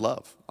 It's his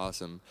love.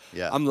 Awesome.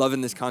 Yeah. I'm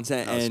loving this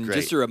content. And great.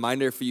 Just a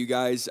reminder for you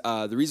guys,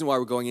 the reason why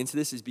we're going into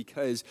this is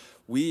because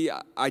we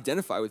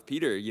identify with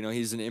Peter.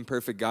 He's an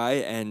imperfect guy,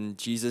 and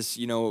Jesus,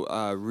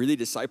 really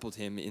discipled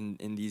him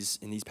in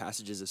these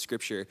passages of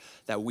scripture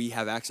that we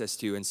have access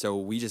to. And so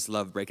we just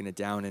love breaking it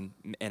down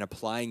and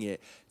applying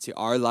it to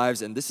our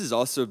lives. And this has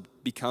also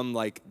become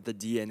like the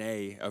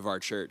DNA of our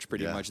church,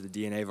 pretty much the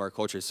DNA of our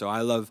culture. So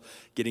I love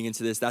getting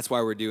into this. That's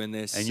why we're doing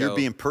this. And you're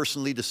being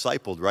personally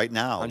discipled right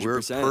now. 100%.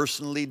 We're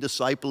personally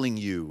discipling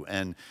you.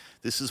 And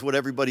this is what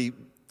everybody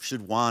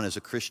should want as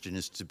a Christian,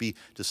 is to be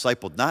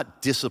discipled,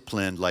 not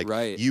disciplined like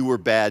you were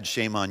bad,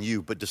 shame on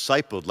you, but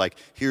discipled like,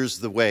 here's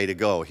the way to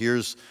go.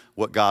 Here's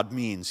what God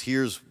means.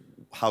 Here's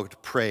how to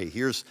pray.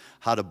 Here's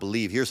how to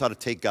believe. Here's how to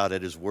take God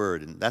at his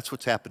word. And that's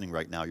what's happening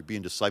right now. You're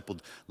being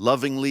discipled,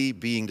 lovingly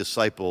being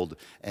discipled,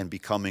 and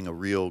becoming a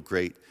real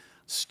great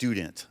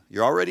student.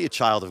 You're already a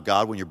child of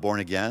God when you're born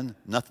again.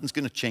 Nothing's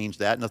going to change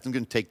that. Nothing's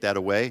going to take that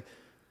away.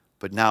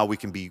 But now we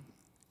can be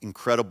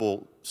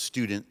incredible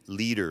student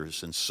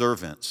leaders and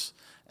servants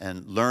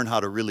and learn how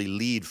to really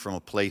lead from a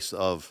place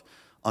of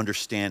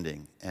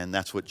understanding. And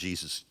that's what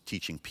Jesus is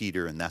teaching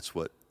Peter, and that's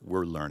what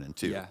we're learning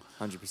too. Yeah,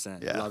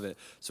 100%. Yeah. Love it.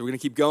 So we're going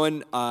to keep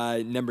going.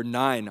 Number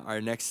 9,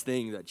 our next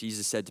thing that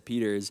Jesus said to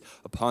Peter is,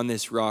 upon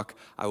this rock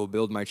I will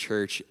build my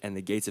church, and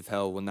the gates of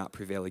hell will not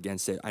prevail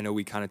against it. I know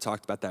we kind of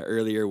talked about that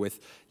earlier with,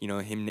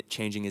 him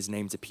changing his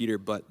name to Peter,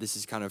 but this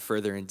is kind of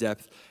further in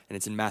depth, and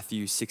it's in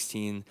Matthew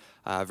 16,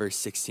 verse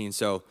 16.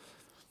 So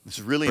it's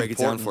really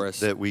important for us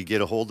that we get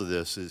a hold of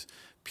this. Is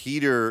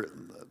Peter,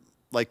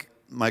 like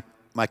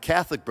my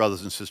Catholic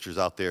brothers and sisters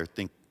out there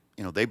think,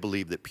 they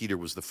believe that Peter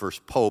was the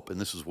first pope,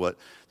 and this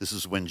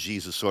is when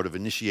Jesus sort of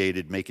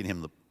initiated making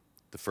him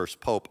the first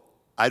pope.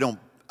 I don't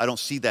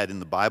see that in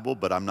the Bible,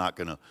 but I'm not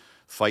going to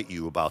fight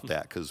you about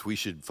that, because we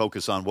should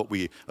focus on what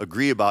we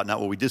agree about, not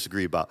what we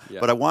disagree about. Yeah.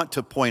 But I want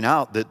to point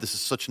out that this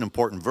is such an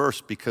important verse,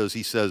 because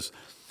he says,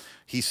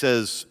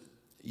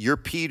 you're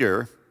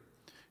Peter,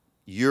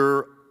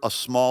 you're a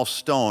small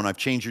stone. I've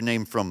changed your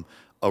name from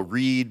a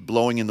reed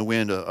blowing in the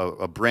wind,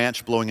 a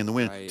branch blowing in the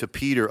wind, to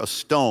Peter, a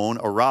stone,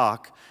 a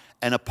rock.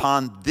 And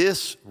upon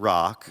this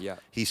rock,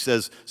 he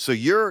says, so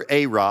you're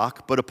a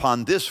rock, but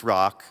upon this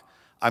rock,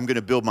 I'm going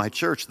to build my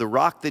church. The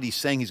rock that he's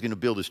saying he's going to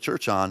build his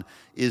church on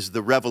is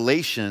the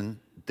revelation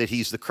that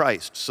he's the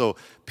Christ. So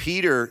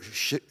Peter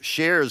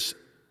shares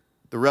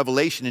the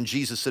revelation, and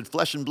Jesus said,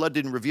 flesh and blood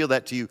didn't reveal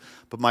that to you,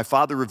 but my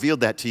Father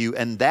revealed that to you.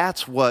 And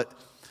that's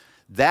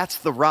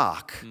the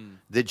rock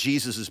that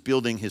Jesus is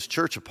building his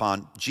church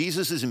upon.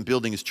 Jesus isn't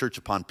building his church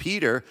upon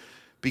Peter,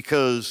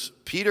 because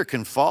Peter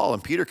can fall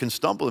and Peter can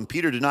stumble, and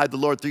Peter denied the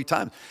Lord 3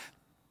 times.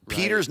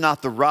 Peter's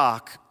not the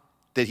rock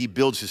that he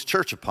builds his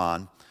church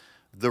upon,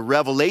 The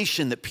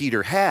revelation that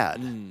Peter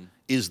had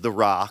is the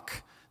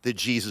rock that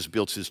Jesus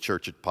built his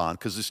church upon,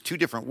 because there's two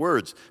different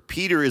words.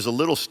 Peter is a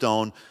little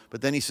stone,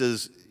 but then he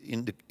says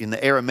in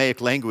the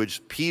Aramaic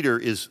language, Peter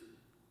is,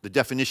 the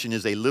definition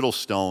is a little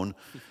stone,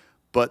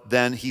 but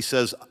then he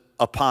says,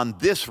 upon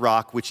this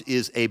rock, which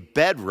is a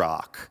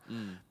bedrock.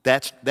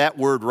 That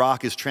word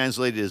rock is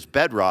translated as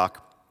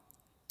bedrock.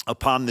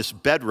 Upon this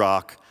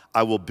bedrock,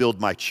 I will build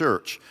my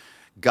church.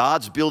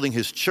 God's building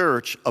his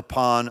church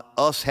upon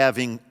us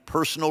having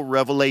personal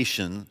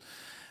revelation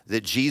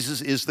that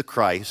Jesus is the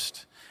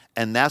Christ,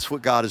 and that's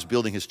what God is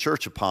building his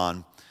church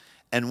upon.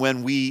 And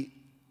when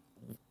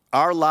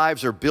our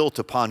lives are built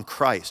upon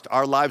Christ,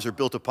 our lives are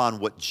built upon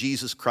what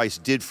Jesus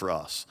Christ did for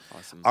us.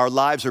 Awesome. Our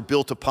lives are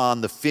built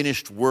upon the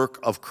finished work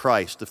of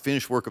Christ, the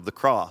finished work of the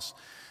cross.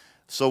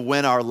 So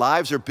when our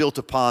lives are built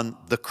upon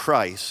the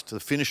Christ, the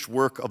finished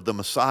work of the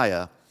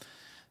Messiah,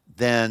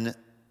 then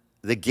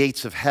the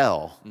gates of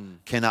hell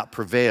cannot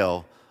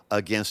prevail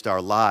against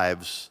our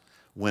lives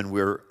when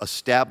we're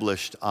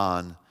established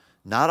on,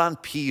 not on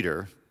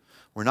Peter,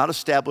 we're not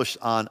established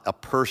on a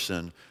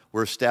person,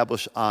 we're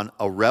established on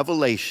a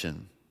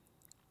revelation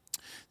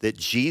that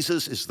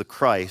Jesus is the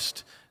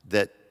Christ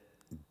that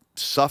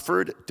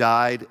suffered,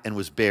 died, and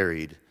was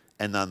buried,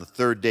 and on the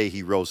third day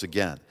he rose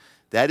again.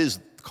 That is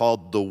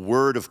called the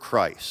Word of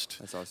Christ.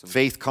 That's awesome.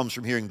 Faith comes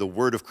from hearing the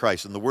Word of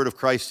Christ, and the Word of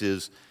Christ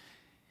is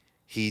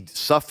he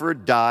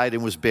suffered, died,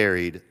 and was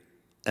buried,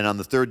 and on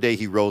the third day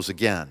he rose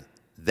again.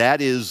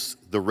 That is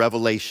the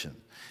revelation.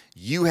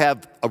 You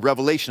have a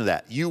revelation of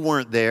that. You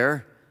weren't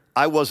there.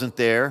 I wasn't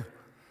there.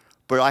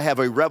 But I have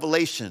a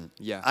revelation.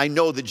 Yeah. I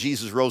know that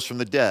Jesus rose from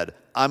the dead.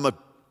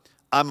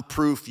 I'm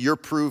proof. You're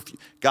proof.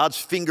 God's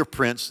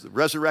fingerprints, the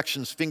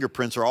resurrection's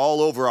fingerprints are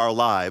all over our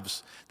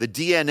lives. The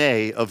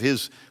DNA of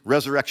his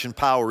resurrection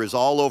power is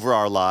all over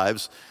our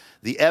lives.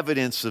 The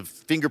evidence of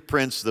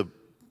fingerprints, the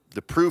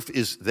proof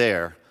is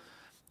there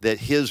that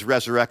his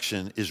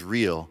resurrection is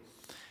real.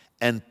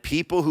 And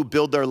people who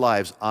build their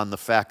lives on the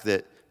fact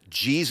that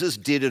Jesus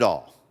did it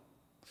all.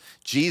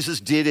 Jesus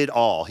did it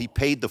all. He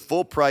paid the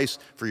full price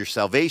for your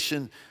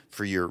salvation,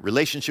 for your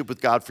relationship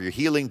with God, for your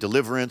healing,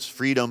 deliverance,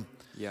 freedom.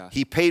 Yeah.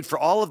 He paid for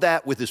all of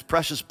that with his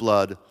precious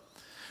blood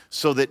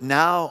so that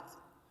now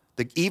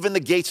even the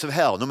gates of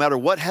hell, no matter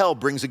what hell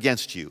brings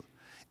against you,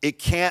 it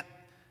can't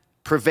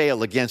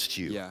prevail against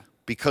you. Yeah.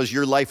 Because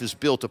your life is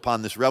built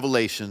upon this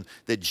revelation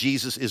that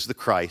Jesus is the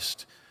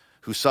Christ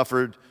who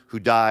suffered, who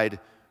died,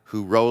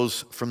 who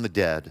rose from the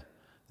dead.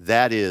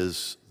 That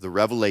is the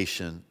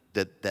revelation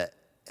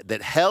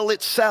that hell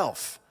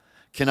itself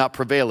cannot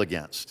prevail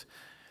against.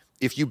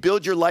 If you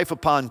build your life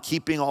upon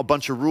keeping a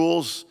bunch of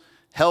rules,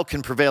 hell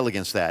can prevail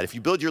against that. If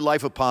you build your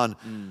life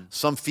upon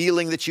some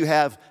feeling that you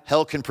have,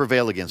 hell can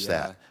prevail against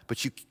that.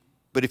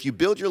 But if you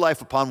build your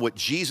life upon what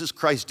Jesus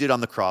Christ did on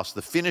the cross,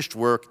 the finished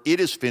work, it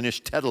is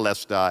finished,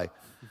 tetelestai,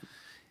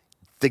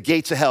 the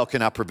gates of hell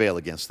cannot prevail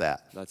against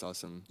that. That's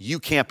awesome. You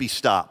can't be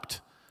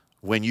stopped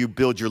when you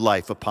build your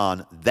life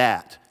upon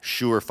that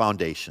sure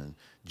foundation.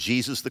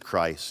 Jesus the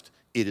Christ,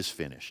 it is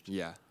finished.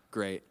 Yeah,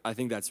 great. I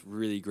think that's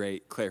really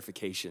great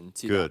clarification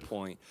to Good. that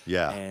point.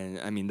 Yeah. And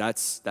I mean,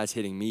 that's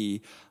hitting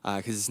me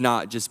because it's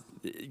not just,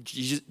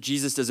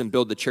 Jesus doesn't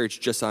build the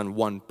church just on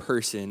one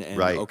person and,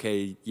 Right.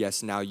 okay,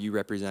 yes, now you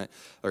represent,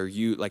 or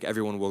you, like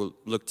everyone will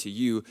look to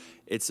you.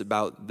 It's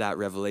about that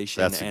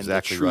revelation That's and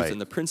exactly the truth right.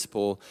 and the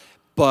principle.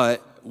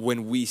 But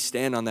when we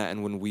stand on that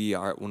and when we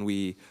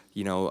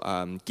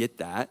get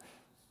that,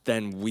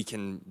 then we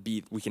can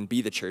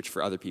be the church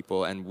for other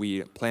people, and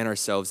we plant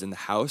ourselves in the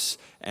house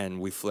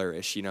and we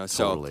flourish.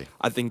 Totally. So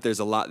I think there's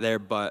a lot there,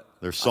 but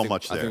There's so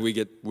much there. I think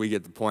we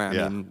get the point.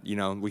 Yeah. I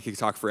mean, we could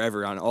talk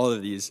forever on all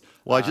of these.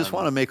 Well, I just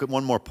want to make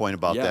one more point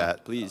about yeah,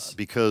 that. please.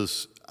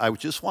 Because I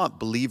just want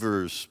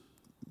believers,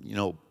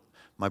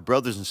 my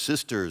brothers and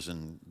sisters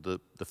and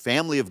the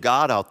family of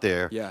God out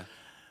there, Yeah.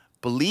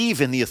 believe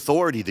in the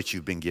authority that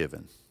you've been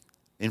given.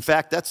 In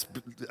fact,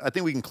 I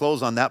think we can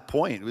close on that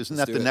point. Isn't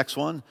that the next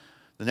one?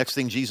 The next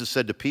thing Jesus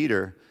said to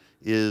Peter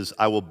is,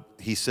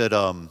 he said,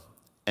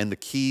 and the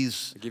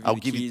keys, I'll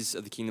give you the keys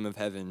of the kingdom of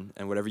heaven,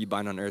 and whatever you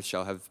bind on earth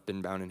shall have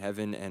been bound in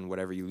heaven, and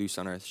whatever you loose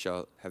on earth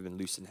shall have been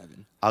loosed in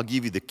heaven. I'll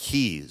give you the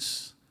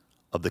keys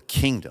of the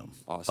kingdom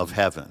Awesome. of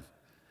heaven.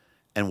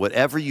 And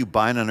whatever you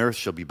bind on earth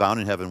shall be bound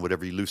in heaven.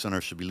 Whatever you loose on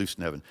earth shall be loosed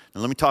in heaven.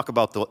 Now let me talk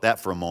about that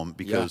for a moment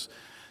because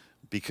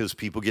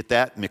people get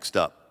that mixed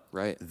up.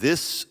 Right.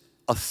 This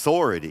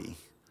authority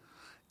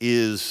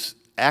is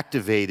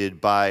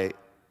activated by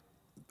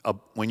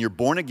when you're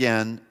born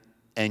again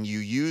and you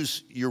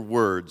use your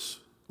words,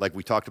 like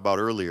we talked about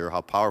earlier,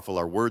 how powerful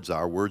our words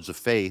are, words of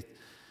faith.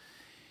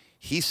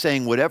 He's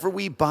saying whatever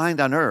we bind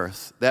on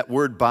earth, that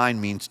word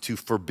bind means to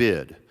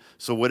forbid.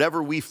 So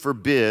whatever we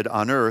forbid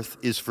on earth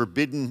is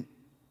forbidden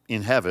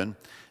in heaven.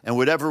 And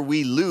whatever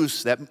we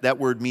loose, that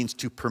word means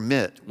to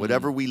permit.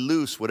 Whatever we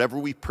loose, whatever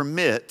we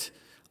permit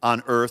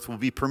on earth will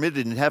be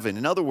permitted in heaven.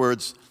 In other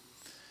words,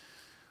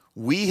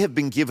 we have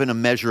been given a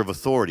measure of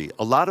authority.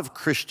 A lot of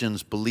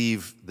Christians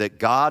believe that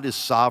God is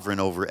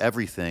sovereign over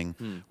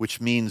everything, which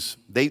means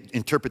they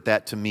interpret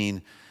that to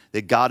mean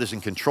that God is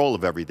in control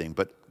of everything.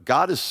 But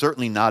God is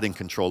certainly not in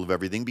control of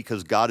everything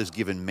because God has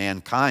given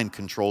mankind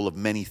control of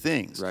many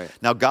things. Right.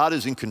 Now, God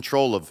is in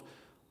control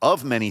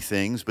of many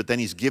things, but then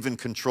he's given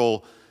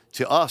control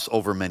to us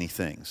over many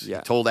things. Yeah.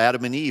 He told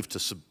Adam and Eve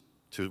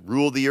to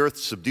rule the earth,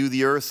 subdue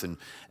the earth,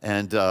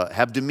 and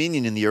have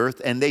dominion in the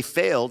earth. And they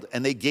failed,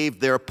 and they gave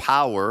their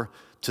power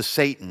to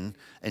Satan.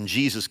 And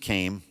Jesus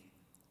came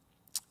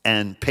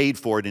and paid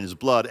for it in his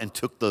blood and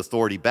took the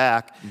authority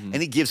back.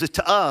 And he gives it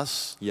to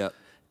us. Yep.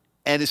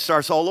 And it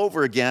starts all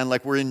over again,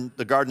 like we're in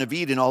the Garden of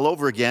Eden all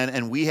over again,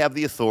 and we have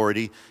the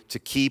authority to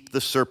keep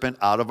the serpent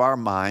out of our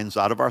minds,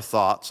 out of our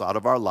thoughts, out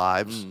of our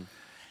lives.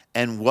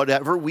 And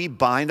whatever we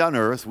bind on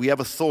earth, we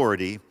have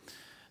authority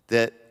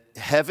that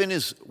heaven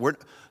is,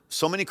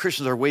 so many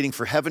Christians are waiting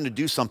for heaven to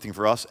do something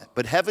for us,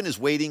 but heaven is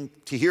waiting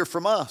to hear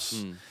from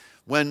us.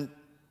 When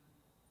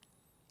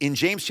in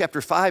James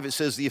chapter 5, it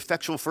says, the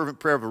effectual fervent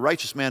prayer of a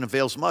righteous man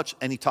avails much,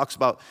 and he talks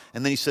about,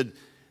 and then he said,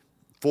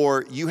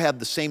 for you have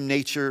the same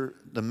nature,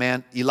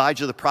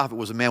 Elijah the prophet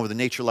was a man with a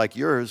nature like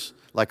yours,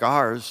 like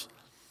ours,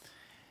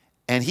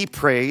 and he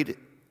prayed,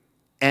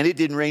 and it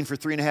didn't rain for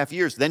 3.5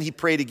 years. Then he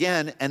prayed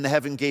again, and the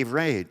heaven gave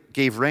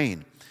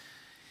rain.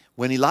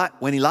 When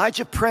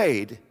Elijah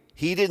prayed,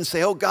 he didn't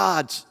say, oh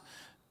God,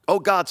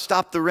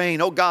 stop the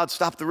rain, oh God,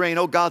 stop the rain,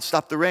 oh God,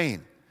 stop the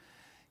rain.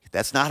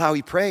 That's not how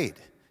he prayed.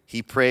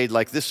 He prayed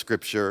like this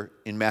scripture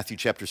in Matthew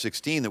chapter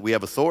 16, that we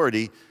have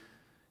authority.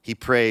 He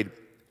prayed,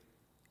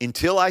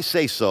 until I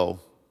say so,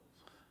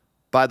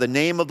 by the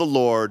name of the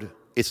Lord,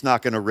 it's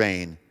not going to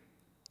rain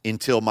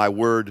until my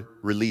word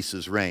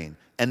releases rain.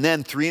 And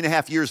then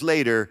 3.5 years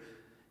later,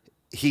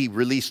 he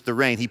released the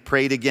rain. He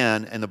prayed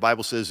again, and the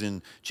Bible says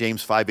in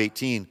James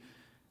 5:18,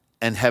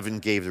 and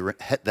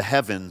the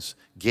heavens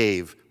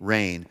gave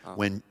rain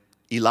when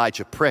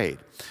Elijah prayed.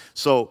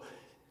 So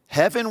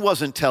heaven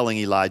wasn't telling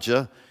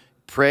Elijah,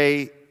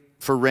 pray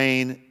for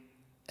rain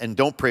and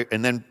don't pray,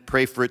 and then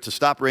pray for it to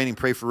stop raining,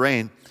 pray for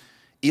rain.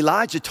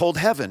 Elijah told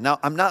heaven. Now,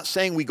 I'm not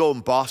saying we go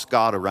and boss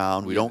God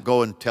around. We don't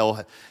go and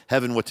tell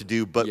heaven what to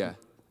do, but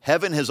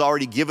heaven has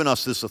already given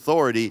us this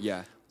authority.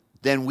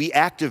 Then we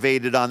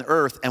activate it on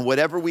earth, and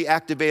whatever we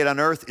activate on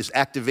earth is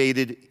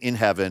activated in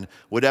heaven.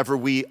 Whatever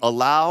we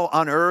allow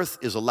on earth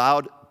is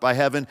allowed by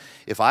heaven.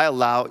 If I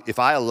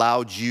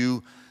allowed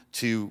you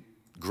to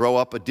grow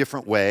up a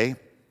different way,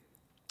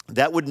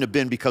 that wouldn't have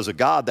been because of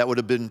God. That would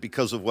have been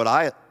because of what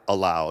I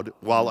allowed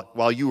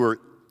while you were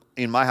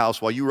in my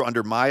house, while you were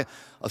under my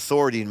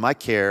authority and my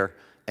care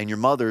and your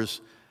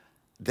mother's.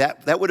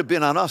 That would have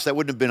been on us. That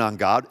wouldn't have been on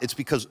God. It's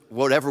because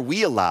whatever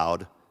we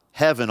allowed,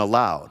 heaven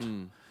allowed.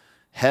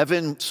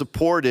 Heaven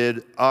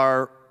supported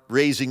our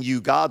raising you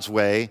God's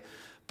way,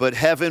 but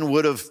heaven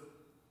would have,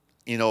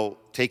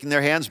 taken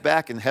their hands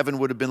back, and heaven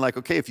would have been like,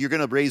 okay, if you're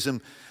going to raise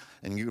him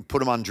and you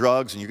put him on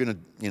drugs and you're going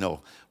to,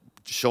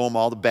 show him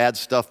all the bad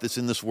stuff that's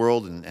in this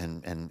world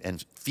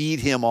and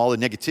feed him all the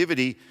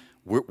negativity,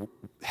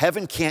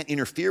 heaven can't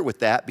interfere with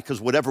that,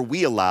 because whatever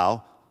we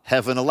allow,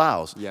 heaven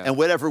allows. And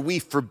whatever we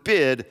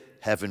forbid,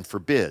 heaven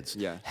forbids.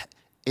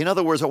 In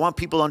other words, I want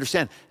people to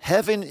understand,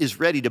 heaven is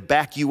ready to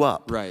back you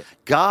up.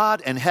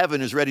 God and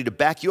heaven is ready to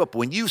back you up.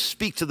 When you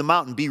speak to the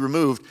mountain, be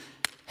removed,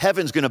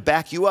 heaven's going to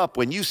back you up.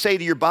 When you say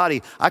to your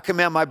body, I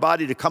command my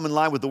body to come in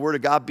line with the word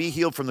of God, be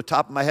healed from the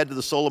top of my head to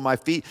the sole of my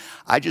feet.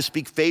 I just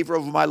speak favor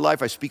over my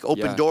life. I speak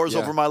open doors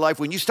over my life.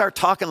 When you start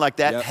talking like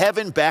that,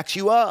 heaven backs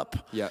you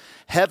up.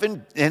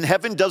 Heaven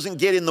doesn't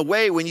get in the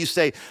way when you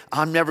say,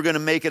 I'm never going to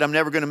make it, I'm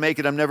never going to make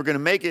it, I'm never going to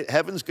make it.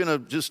 Heaven's going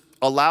to just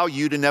allow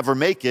you to never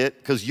make it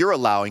because you're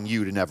allowing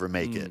you to never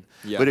make it.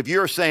 But if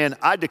you're saying,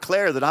 I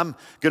declare that I'm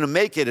going to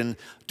make it, and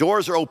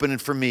doors are opening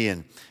for me,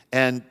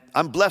 and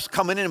I'm blessed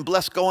coming in and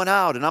blessed going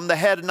out, and I'm the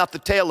head and not the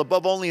tail,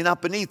 above only and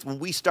not beneath. When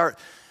we start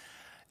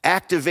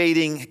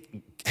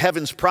activating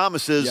heaven's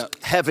promises,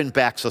 heaven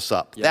backs us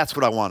up. That's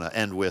what I want to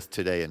end with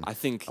today, and I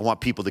want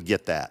people to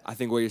get that. I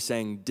think what you're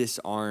saying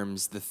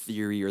disarms the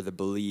theory or the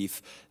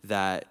belief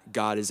that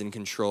God is in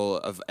control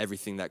of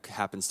everything that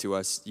happens to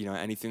us.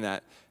 Anything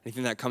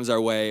that comes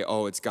our way,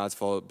 oh, it's God's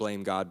fault,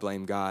 blame God,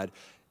 blame God.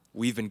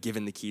 We've been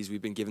given the keys,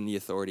 we've been given the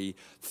authority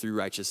through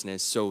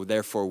righteousness, so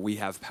therefore we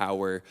have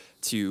power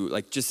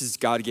to, just as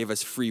God gave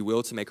us free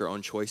will to make our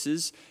own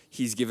choices,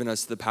 he's given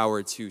us the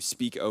power to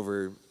speak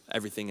over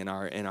everything in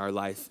our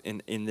life,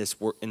 in this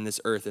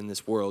earth, in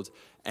this world,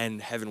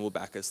 and heaven will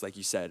back us, like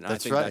you said. And I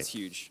think that's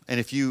huge. And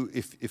if you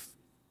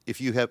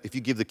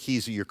give the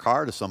keys of your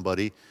car to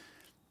somebody,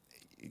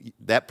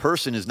 that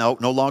person is no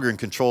longer in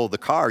control of the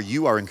car.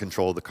 You are in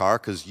control of the car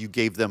because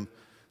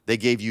they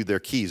gave you their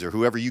keys, or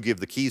whoever you give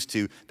the keys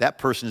to, that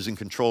person is in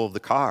control of the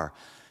car.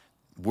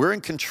 We're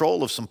in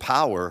control of some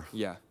power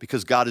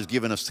because God has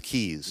given us the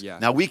keys.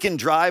 Now we can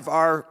drive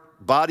our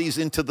bodies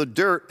into the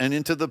dirt and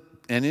into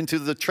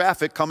the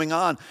traffic coming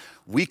on.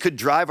 We could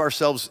drive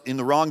ourselves in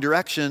the wrong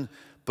direction,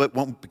 but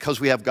because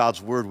we have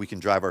God's word, we can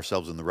drive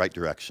ourselves in the right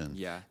direction.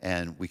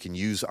 And we can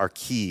use our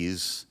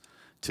keys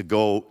to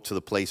go to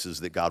the places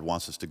that God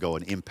wants us to go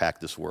and impact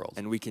this world.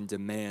 And we can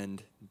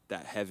demand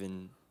that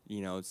heaven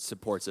you know,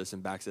 supports us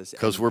and backs us.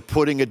 Because we're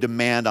putting a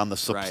demand on the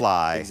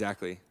supply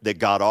exactly. that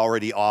God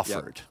already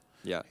offered.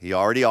 Yeah. He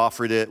already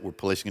offered it. We're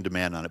placing a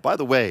demand on it. By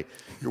the way,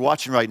 you're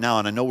watching right now,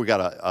 and I know we got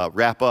to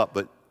wrap up,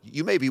 but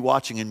you may be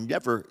watching and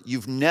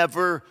you've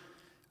never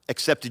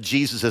accepted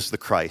Jesus as the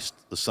Christ,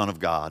 the Son of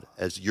God,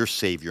 as your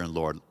Savior and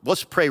Lord.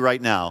 Let's pray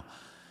right now.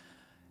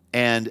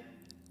 And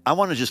I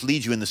want to just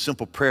lead you in the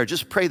simple prayer.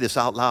 Just pray this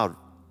out loud.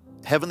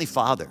 Heavenly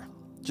Father,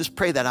 just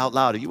pray that out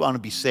loud. If you want to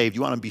be saved,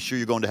 you want to be sure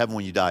you're going to heaven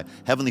when you die.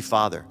 Heavenly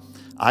Father,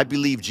 I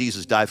believe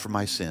Jesus died for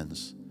my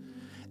sins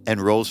and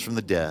rose from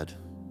the dead.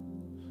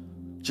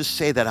 Just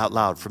say that out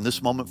loud. From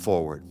this moment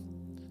forward,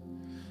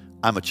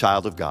 I'm a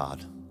child of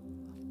God.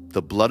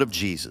 The blood of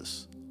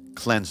Jesus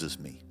cleanses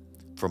me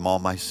from all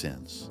my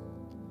sins.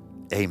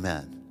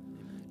 Amen.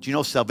 Do you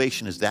know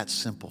salvation is that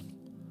simple?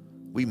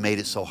 We made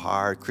it so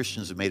hard.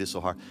 Christians have made it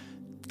so hard.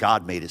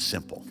 God made it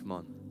simple. Come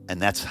on.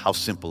 And that's how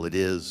simple it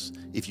is.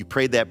 If you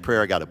prayed that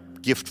prayer, I got a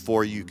gift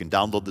for you. You can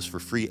download this for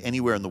free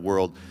anywhere in the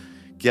world.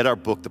 Get our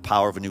book, The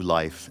Power of a New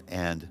Life.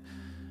 And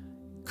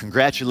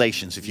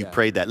congratulations if you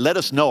prayed that. Let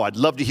us know. I'd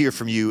love to hear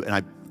from you. And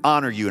I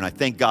honor you. And I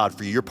thank God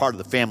for you. You're part of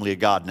the family of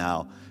God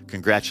now.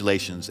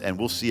 Congratulations. And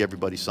we'll see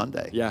everybody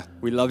Sunday. Yeah,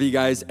 we love you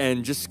guys.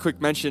 And just a quick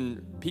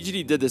mention,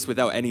 PGD did this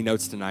without any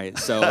notes tonight.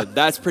 So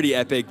that's pretty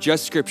epic.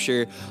 Just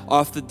scripture,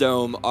 off the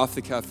dome, off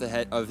the cuff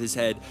of his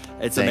head.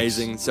 It's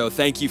amazing. So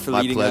thank you for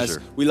leading us.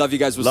 We love you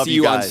guys. We'll see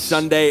you on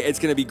Sunday. It's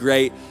going to be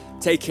great.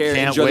 Take care.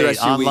 Enjoy the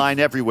rest of your week. Online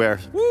everywhere.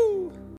 Woo!